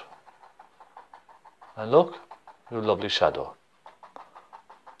out. And look, you have a lovely shadow.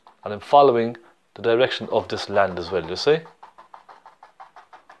 And I'm following the direction of this land as well, you see?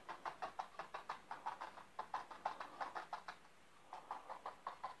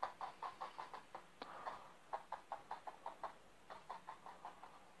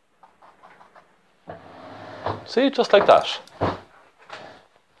 See, just like that.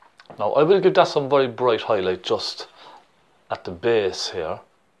 Now I will give that some very bright highlight just at the base here.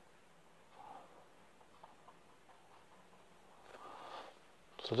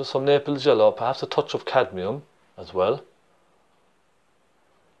 So just some Naples yellow, perhaps a touch of cadmium as well.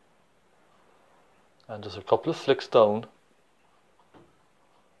 And just a couple of flicks down,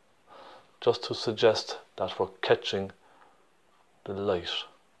 just to suggest that we're catching the light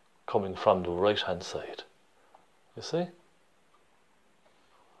coming from the right hand side. You see?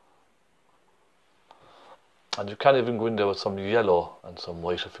 And you can even go in there with some yellow and some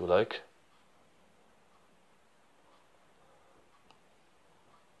white if you like.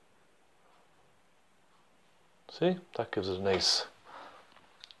 See? That gives it a nice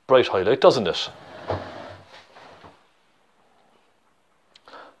bright highlight, doesn't it?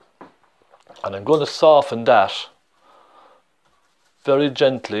 And I'm going to soften that very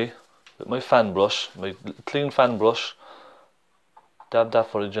gently with my fan brush, my clean fan brush. Dab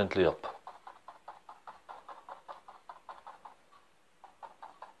that very gently up.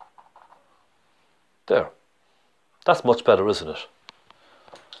 There. That's much better, isn't it?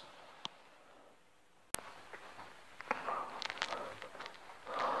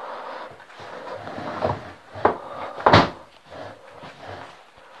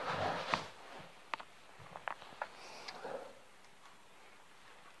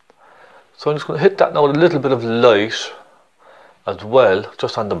 So I'm just going to hit that now with a little bit of light as well,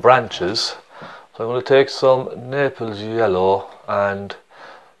 just on the branches. So I'm going to take some Naples yellow and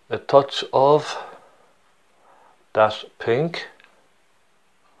a touch of that pink,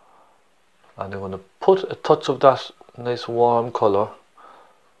 and I'm going to put a touch of that nice warm colour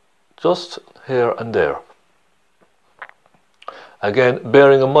just here and there. Again,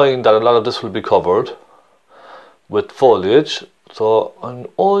 bearing in mind that a lot of this will be covered with foliage, so I'm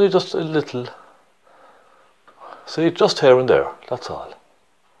only just a little, see, just here and there, that's all.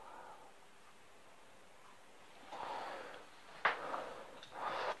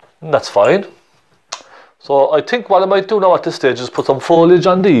 And that's fine. So I think what I might do now at this stage is put some foliage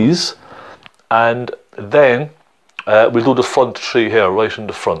on these, and then we'll do the front tree here, right in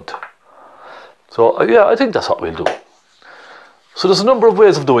the front. So yeah, I think that's what we'll do. So there's a number of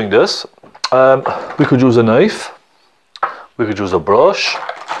ways of doing this. We could use a knife, we could use a brush.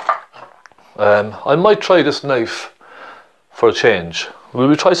 I might try this knife for a change. Will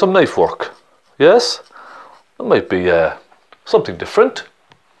we try some knife work? Yes? It might be something different.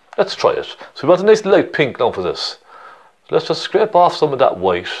 Let's try it. So we want a nice light pink now for this. So let's just scrape off some of that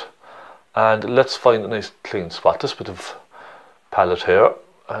white, and let's find a nice clean spot. This bit of palette here.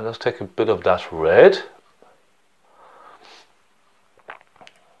 And let's take a bit of that red.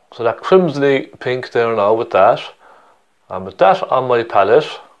 So that crimsony pink there now with that. And with that on my palette,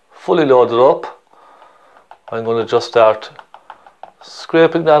 fully loaded up, I'm going to just start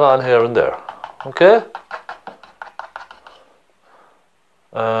scraping that on here and there. Okay?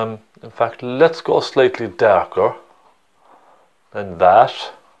 In fact, let's go slightly darker than that.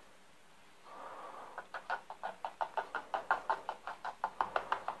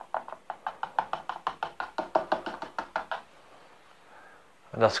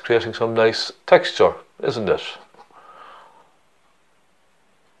 And that's creating some nice texture, isn't it?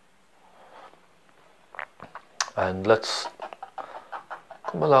 And let's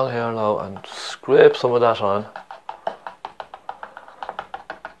come along here now and scrape some of that on.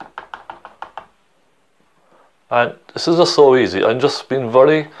 And this is just so easy. I'm just being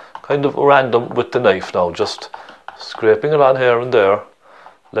very kind of random with the knife now, just scraping it on here and there,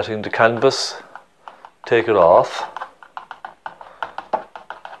 letting the canvas take it off.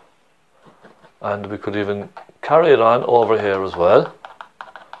 And we could even carry it on over here as well.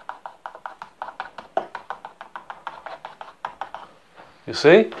 You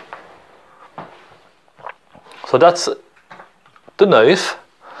see? So that's the knife.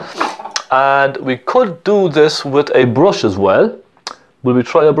 And we could do this with a brush as well. Will we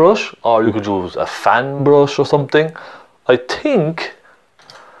try a brush? Or you could use a fan brush or something. I think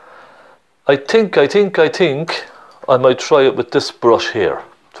I might try it with this brush here.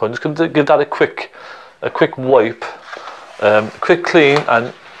 So I'm just going to give that a quick wipe, quick clean,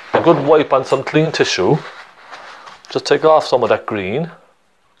 and a good wipe on some clean tissue. Just take off some of that green,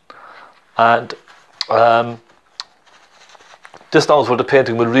 and this now is where the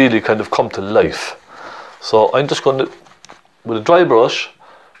painting will really kind of come to life. So I'm just going to, with a dry brush,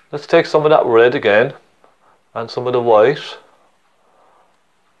 let's take some of that red again, and some of the white,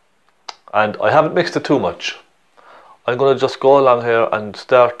 and I haven't mixed it too much. I'm going to just go along here and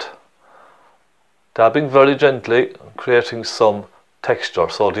start dabbing very gently, creating some texture,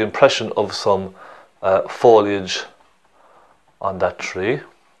 so the impression of some foliage on that tree,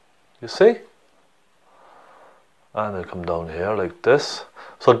 you see? And I'll come down here like this.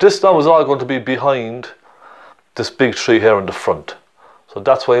 So this now is all going to be behind this big tree here in the front. So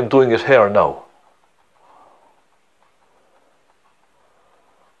that's why I'm doing it here now.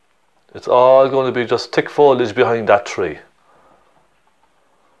 It's all going to be just thick foliage behind that tree.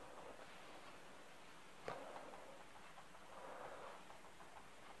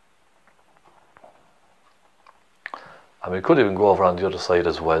 And we could even go over on the other side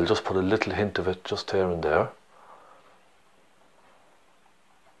as well, just put a little hint of it just here and there.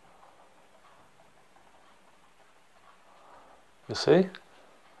 You see?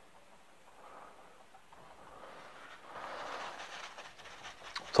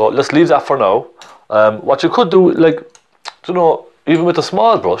 So let's leave that for now. What you could do, like, you know, even with a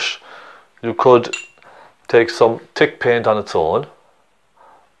small brush, you could take some thick paint on its own,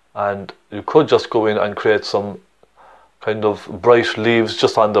 and you could just go in and create some kind of bright leaves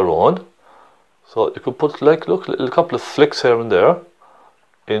just on their own. So you could put, like, look, a couple of flicks here and there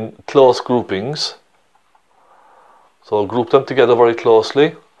in close groupings. So group them together very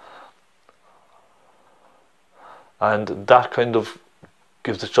closely, and that kind of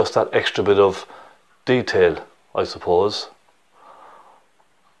gives it just that extra bit of detail, I suppose.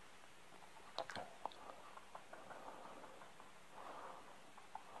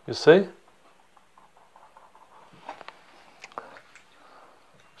 You see?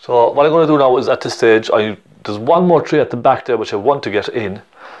 So what I'm going to do now is, at this stage, there's one more tree at the back there which I want to get in,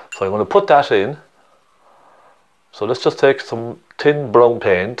 so I'm going to put that in. So let's just take some thin brown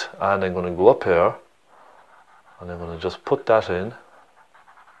paint, and I'm going to go up here, and I'm going to just put that in,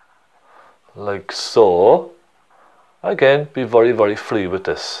 like so. Again, be very, very free with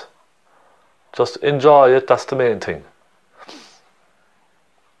this. Just enjoy it, that's the main thing.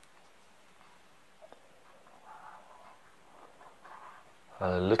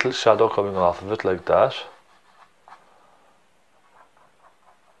 And a little shadow coming off of it like that.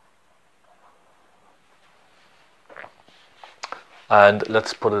 And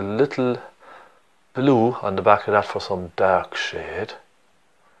let's put a little blue on the back of that for some dark shade.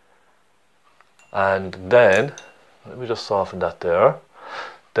 And then, let me just soften that there.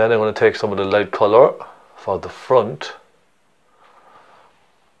 Then I'm going to take some of the light colour for the front.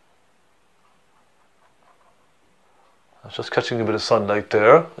 It's just catching a bit of sunlight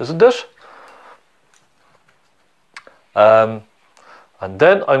there, isn't it? And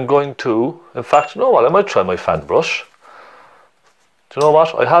then I'm going to, in fact, you know what, I might try my fan brush. Do you know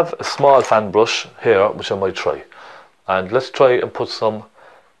what? I have a small fan brush here which I might try. And let's try and put some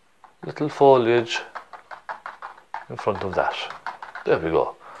little foliage in front of that. There we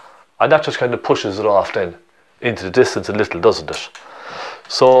go. And that just kind of pushes it off then into the distance a little, doesn't it?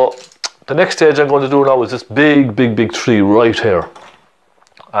 So the next stage I'm going to do now is this big tree right here.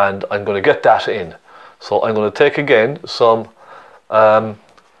 And I'm going to get that in. So I'm going to take again some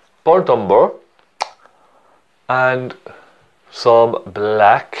burnt umber and some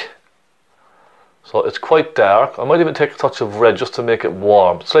black. So it's quite dark. I might even take a touch of red just to make it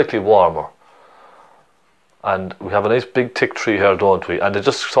warm, slightly warmer. And we have a nice big thick tree here, don't we? And they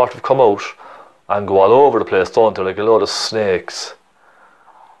just sort of come out and go all over the place, don't they? Like a load of snakes.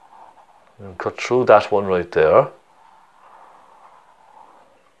 And cut through that one right there.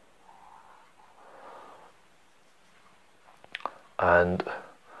 And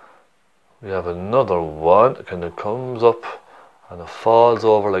we have another one. It kind of comes up and it falls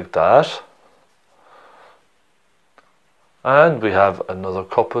over like that. And we have another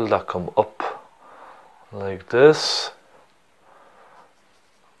couple that come up like this.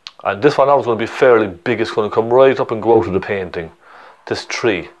 And this one now is going to be fairly big. It's going to come right up and go out of the painting, this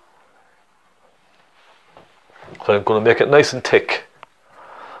tree. So I'm going to make it nice and thick.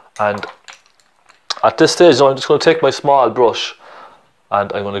 And at this stage now I'm just going to take my small brush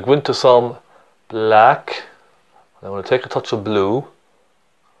and I'm going to go into some black. I'm going to take a touch of blue.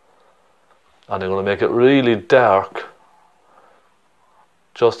 And I'm going to make it really dark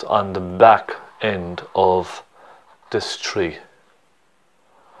just on the back end of this tree.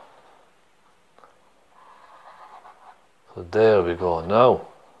 So there we go now.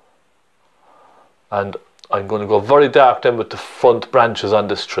 And I'm going to go very dark then with the front branches on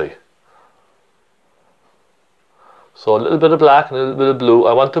this tree. So a little bit of black and a little bit of blue.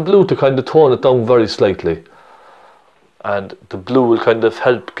 I want the blue to kind of tone it down very slightly. And the blue will kind of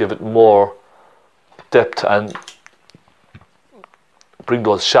help give it more depth and bring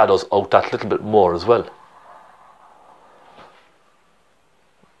those shadows out that little bit more as well.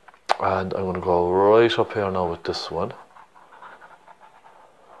 And I'm going to go right up here now with this one.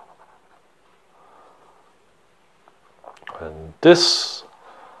 And this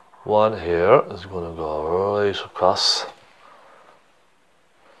one here is going to go right across.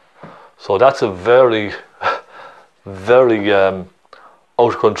 So that's a very, very out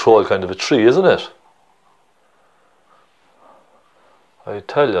of control kind of a tree, isn't it? I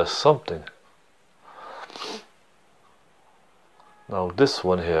tell you something. Now this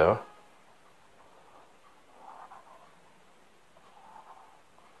one here,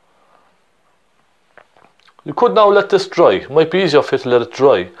 you could now let this dry. It might be easier for you to let it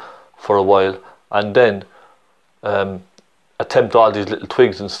dry for a while and then attempt all these little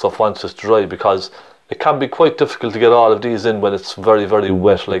twigs and stuff once it's dry, because it can be quite difficult to get all of these in when it's very, very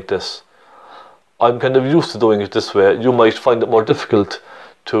wet like this. I'm kind of used to doing it this way. You might find it more difficult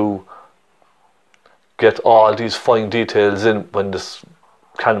to get all these fine details in when this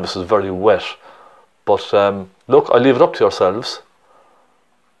canvas is very wet. But look, I leave it up to yourselves.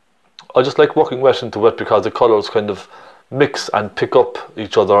 I just like working wet into wet because the colours kind of mix and pick up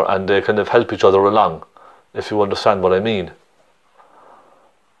each other and they kind of help each other along, if you understand what I mean.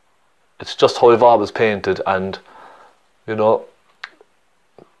 It's just how I've always painted, and you know,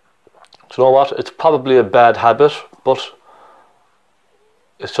 do you know what? It's probably a bad habit, but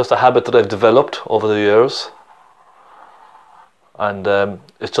it's just a habit that I've developed over the years, and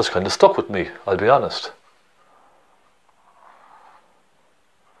it's just kind of stuck with me, I'll be honest.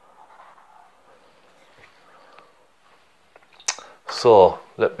 So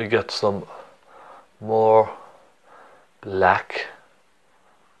let me get some more black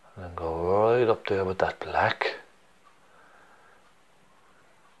and go right up there with that black.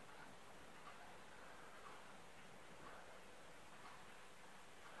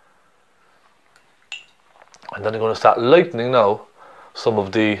 And then I'm going to start lightening now some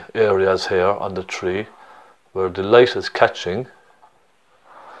of the areas here on the tree where the light is catching.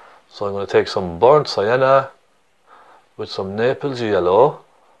 So I'm going to take some burnt sienna with some Naples yellow,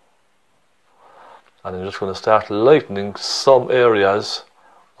 and I'm just going to start lightening some areas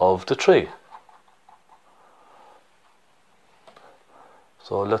of the tree.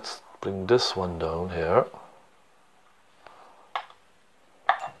 So let's bring this one down here.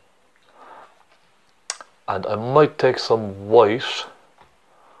 And I might take some white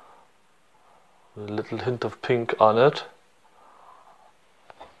with a little hint of pink on it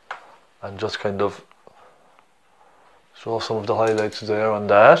and just kind of show some of the highlights there on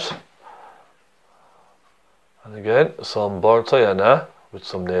that. And again, some burnt sienna with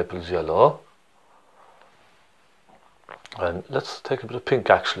some Naples yellow. And let's take a bit of pink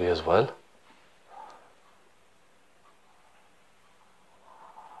actually as well.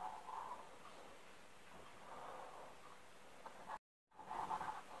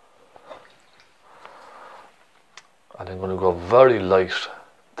 very light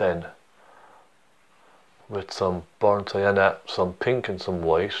then, with some burnt sienna, some pink and some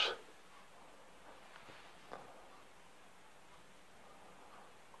white.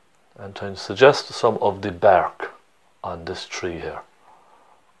 And trying to suggest some of the bark on this tree here.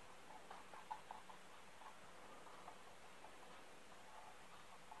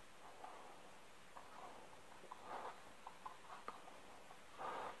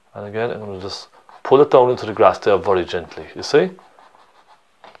 And again, I'm going to just pull it down into the grass there very gently, you see?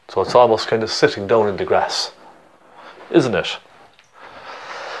 So it's almost kind of sitting down in the grass, isn't it?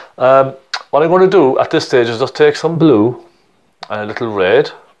 What I'm going to do at this stage is just take some blue and a little red.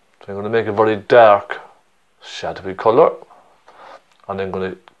 So I'm going to make a very dark shadowy colour. And I'm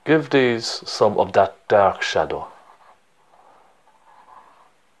going to give these some of that dark shadow.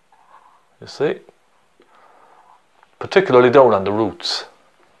 You see? Particularly down on the roots.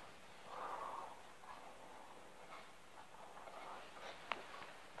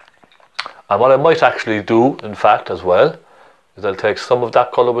 And what I might actually do, in fact, as well, is I'll take some of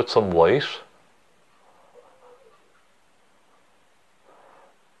that colour with some white.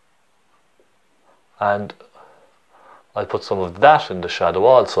 And I'll put some of that in the shadow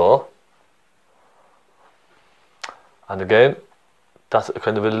also. And again, that's a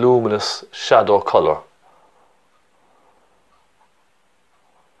kind of a luminous shadow colour.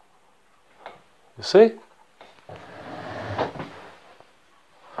 You see?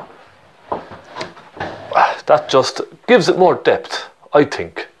 That just gives it more depth, I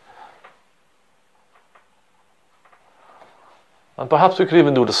think. And perhaps we could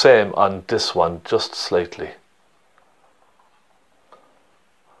even do the same on this one, just slightly.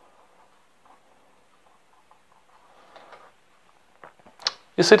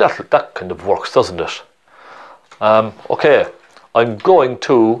 You see, that kind of works, doesn't it? Okay, I'm going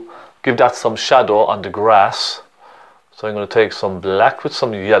to give that some shadow on the grass. So I'm going to take some black with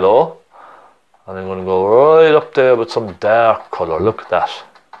some yellow. And I'm going to go right up there with some dark colour. Look at that.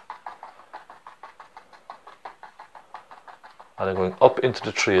 And I'm going up into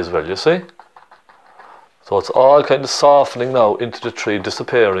the tree as well, you see? So it's all kind of softening now into the tree,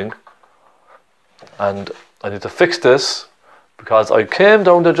 disappearing. And I need to fix this because I came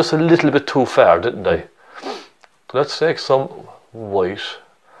down there just a little bit too far, didn't I? So let's take some white,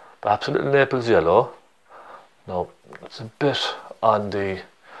 perhaps a little Naples yellow. Now, it's a bit on the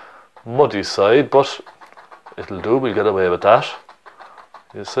muddy side, but it'll do, we'll get away with that.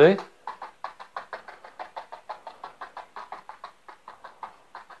 You see?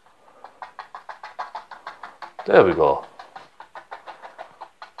 There we go.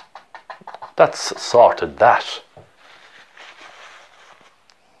 That's sorted that.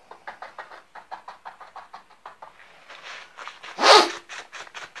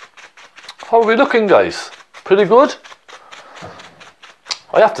 How are we looking, guys? Pretty good?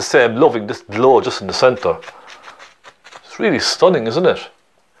 I have to say I'm loving this glow just in the centre. It's really stunning, isn't it?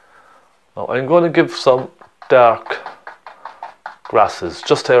 Now I'm going to give some dark grasses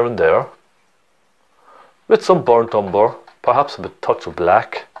just here and there. With some burnt umber, perhaps a bit touch of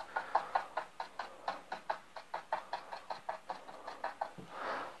black.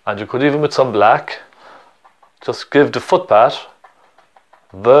 And you could even with some black, just give the footpath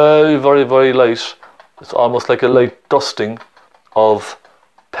very, very, very light. It's almost like a light dusting of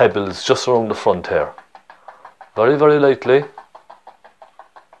pebbles just around the front here. Very, very lightly.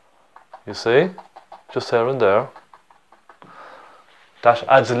 You see? Just here and there. That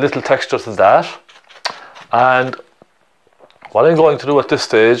adds a little texture to that. And what I'm going to do at this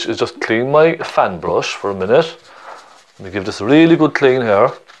stage is just clean my fan brush for a minute. Let me give this a really good clean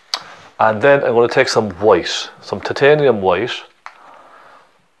here. And then I'm going to take some white, some titanium white.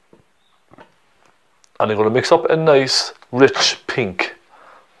 And I'm going to mix up a nice rich pink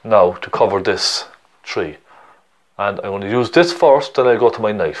now to cover this tree. And I'm going to use this first, then I'll go to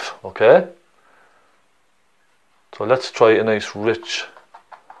my knife, okay? So let's try a nice rich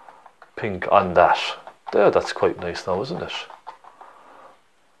pink on that. There, that's quite nice now, isn't it?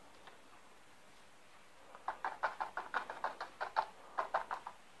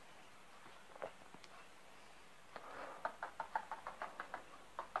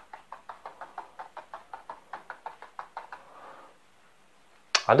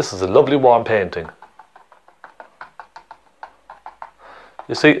 And this is a lovely warm painting.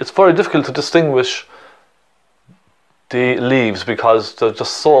 You see, it's very difficult to distinguish the leaves because there's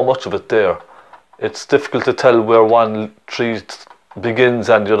just so much of it there. It's difficult to tell where one tree begins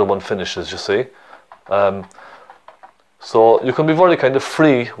and the other one finishes, you see. So you can be very kind of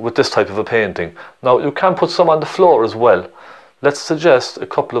free with this type of a painting. Now you can put some on the floor as well. Let's suggest a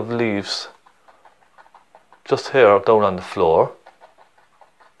couple of leaves just here down on the floor,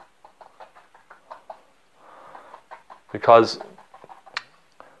 because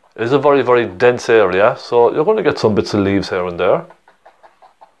it is a very, very dense area, so you're going to get some bits of leaves here and there.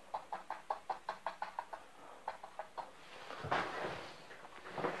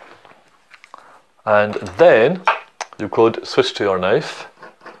 And then you could switch to your knife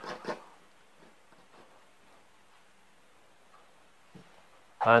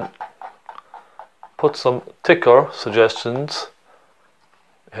and put some thicker suggestions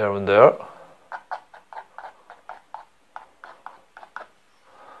here and there.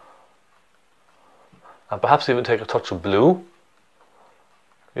 And perhaps even take a touch of blue.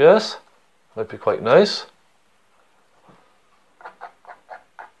 Yes, might be quite nice.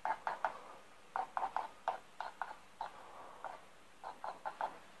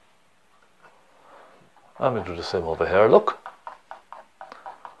 I'm going to do the same over here, look.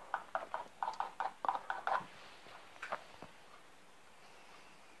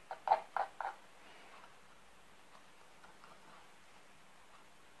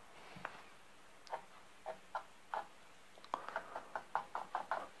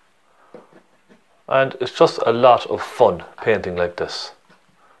 And it's just a lot of fun painting like this.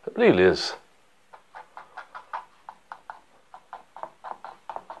 It really is.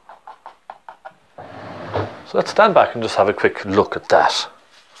 So let's stand back and just have a quick look at that.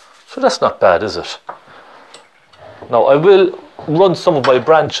 So that's not bad, is it? Now I will run some of my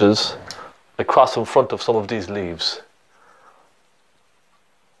branches across in front of some of these leaves.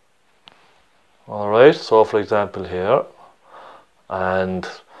 Alright, so for example here, and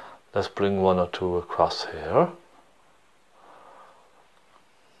let's bring one or two across here.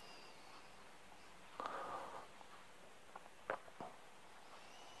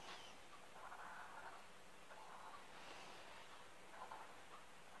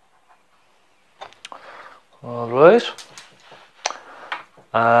 Alright,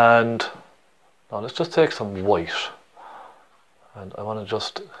 and now let's just take some white, and I want to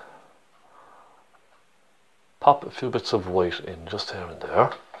just pop a few bits of white in just here and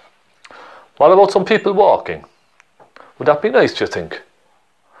there. What about some people walking? Would that be nice, do you think?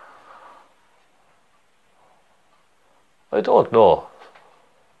 I don't know.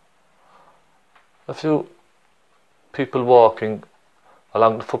 A few people walking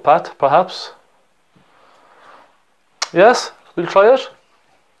along the footpath, perhaps? Yes, we'll try it.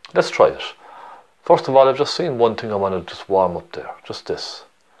 Let's try it. First of all, I've just seen one thing I want to just warm up there. Just this.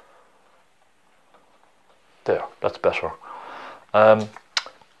 There, that's better.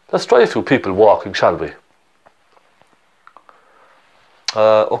 Let's try a few people walking, shall we?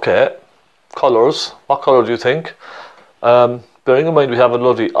 Okay, colours. What colour do you think? Bearing in mind we have a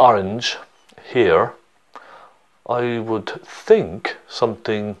lovely orange here, I would think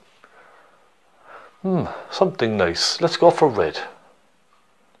something something nice. Let's go for red.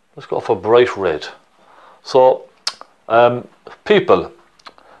 Let's go for bright red. So, people.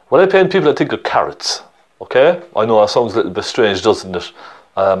 When I paint people, I think of carrots. Okay? I know that sounds a little bit strange, doesn't it?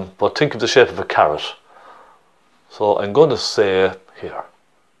 But think of the shape of a carrot. So I'm going to say here.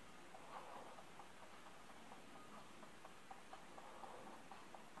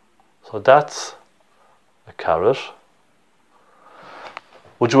 So that's a carrot.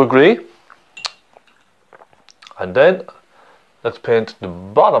 Would you agree? And then let's paint the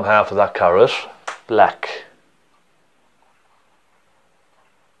bottom half of that carrot black.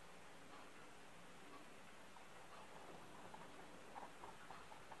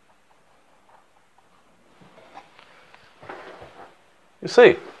 You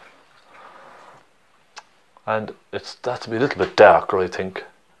see? And it's that to be a little bit darker, I think.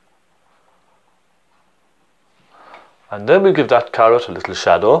 And then we give that carrot a little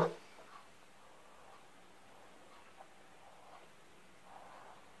shadow.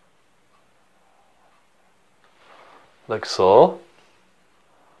 Like so.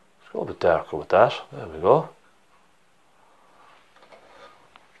 Let's go a bit darker with that. There we go.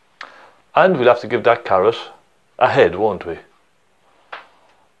 And we'll have to give that carrot a head, won't we?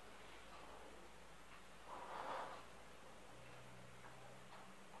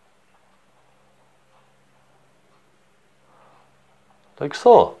 Like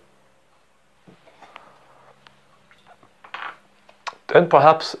so. Then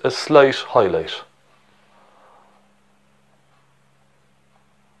perhaps a slight highlight.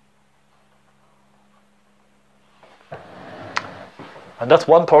 And that's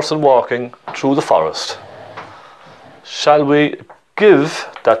one person walking through the forest. Shall we give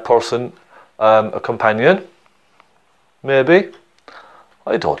that person a companion? Maybe?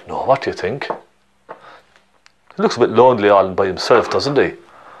 I don't know. What do you think? He looks a bit lonely all by himself, doesn't he?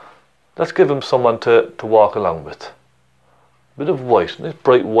 let's give him someone to walk along with. A bit of white, nice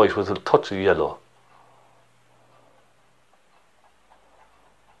bright white with a touch of yellow.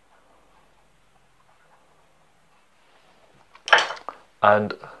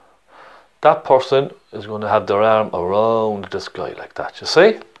 And that person is going to have their arm around this guy like that, you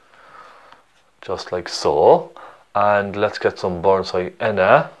see? Just like so. And let's get some burnside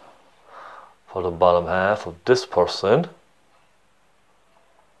henna for the bottom half of this person.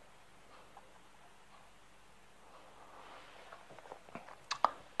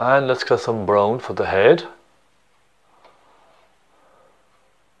 And let's get some brown for the head.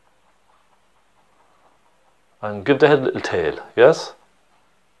 And give the head a little tail, yes?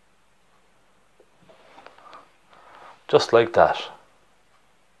 Just like that.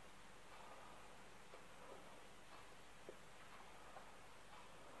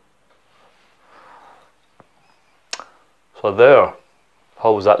 So there,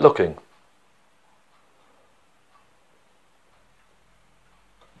 how is that looking?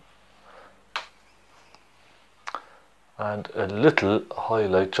 And a little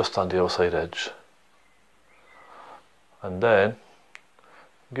highlight just on the outside edge. And then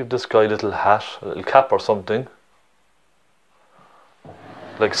give this guy a little hat, a little cap or something,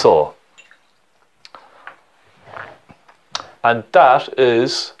 like so. And that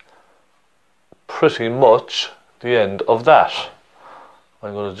is pretty much the end of that.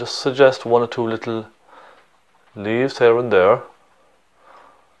 I'm going to just suggest one or two little leaves here and there.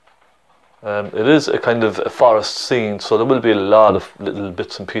 It is a kind of a forest scene, so there will be a lot of little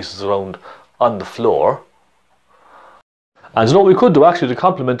bits and pieces around on the floor. And you know what we could do actually to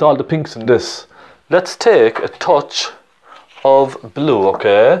complement all the pinks in this? Let's take a touch of blue,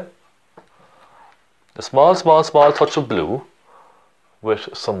 okay? A small touch of blue with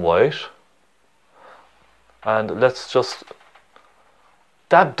some white. And let's just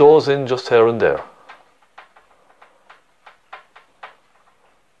dab those in just here and there.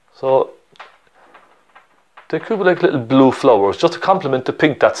 So they could be like little blue flowers just to complement the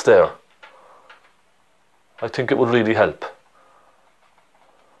pink that's there. I think it would really help.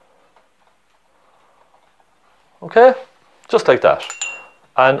 Okay, just like that.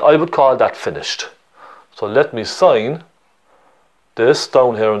 And I would call that finished. So let me sign this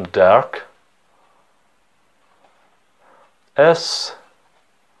down here in the dark. S.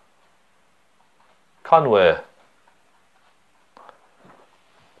 Conway.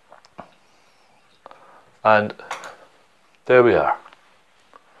 And there we are.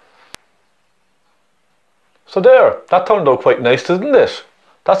 So there, that turned out quite nice, didn't it?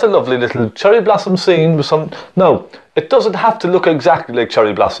 That's a lovely little cherry blossom scene with some... Now, it doesn't have to look exactly like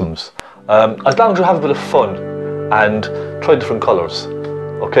cherry blossoms. As long as you have a bit of fun and try different colours.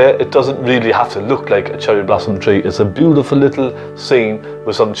 Okay, it doesn't really have to look like a cherry blossom tree. It's a beautiful little scene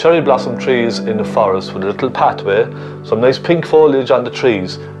with some cherry blossom trees in the forest with a little pathway, some nice pink foliage on the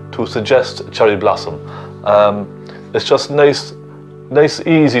trees to suggest cherry blossom. It's just nice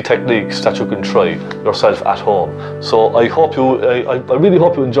easy techniques that you can try yourself at home. So I hope you, I really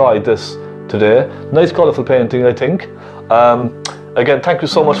hope you enjoyed this today. Nice colourful painting, I think. Again, thank you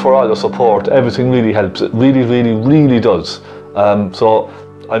so much for all your support. Everything really helps. It really does. So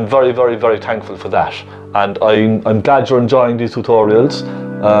I'm very thankful for that. And I'm glad you're enjoying these tutorials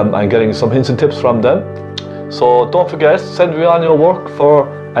and getting some hints and tips from them. So don't forget, send me on your work for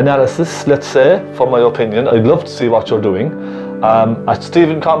analysis, let's say, for my opinion. I'd love to see what you're doing. At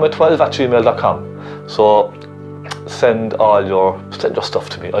stevenconway12@gmail.com. So send your stuff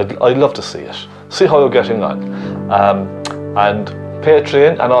to me. I'd love to see it. See how you're getting on. And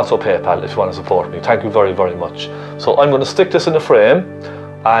Patreon and also PayPal if you want to support me. Thank you very much. So I'm going to stick this in a frame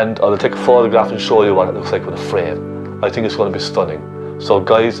and I'll take a photograph and show you what it looks like with a frame. I think it's going to be stunning. So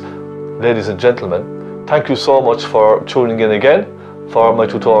guys, ladies and gentlemen, thank you so much for tuning in again for my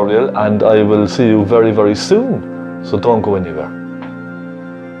tutorial, and I will see you very soon. So don't go anywhere.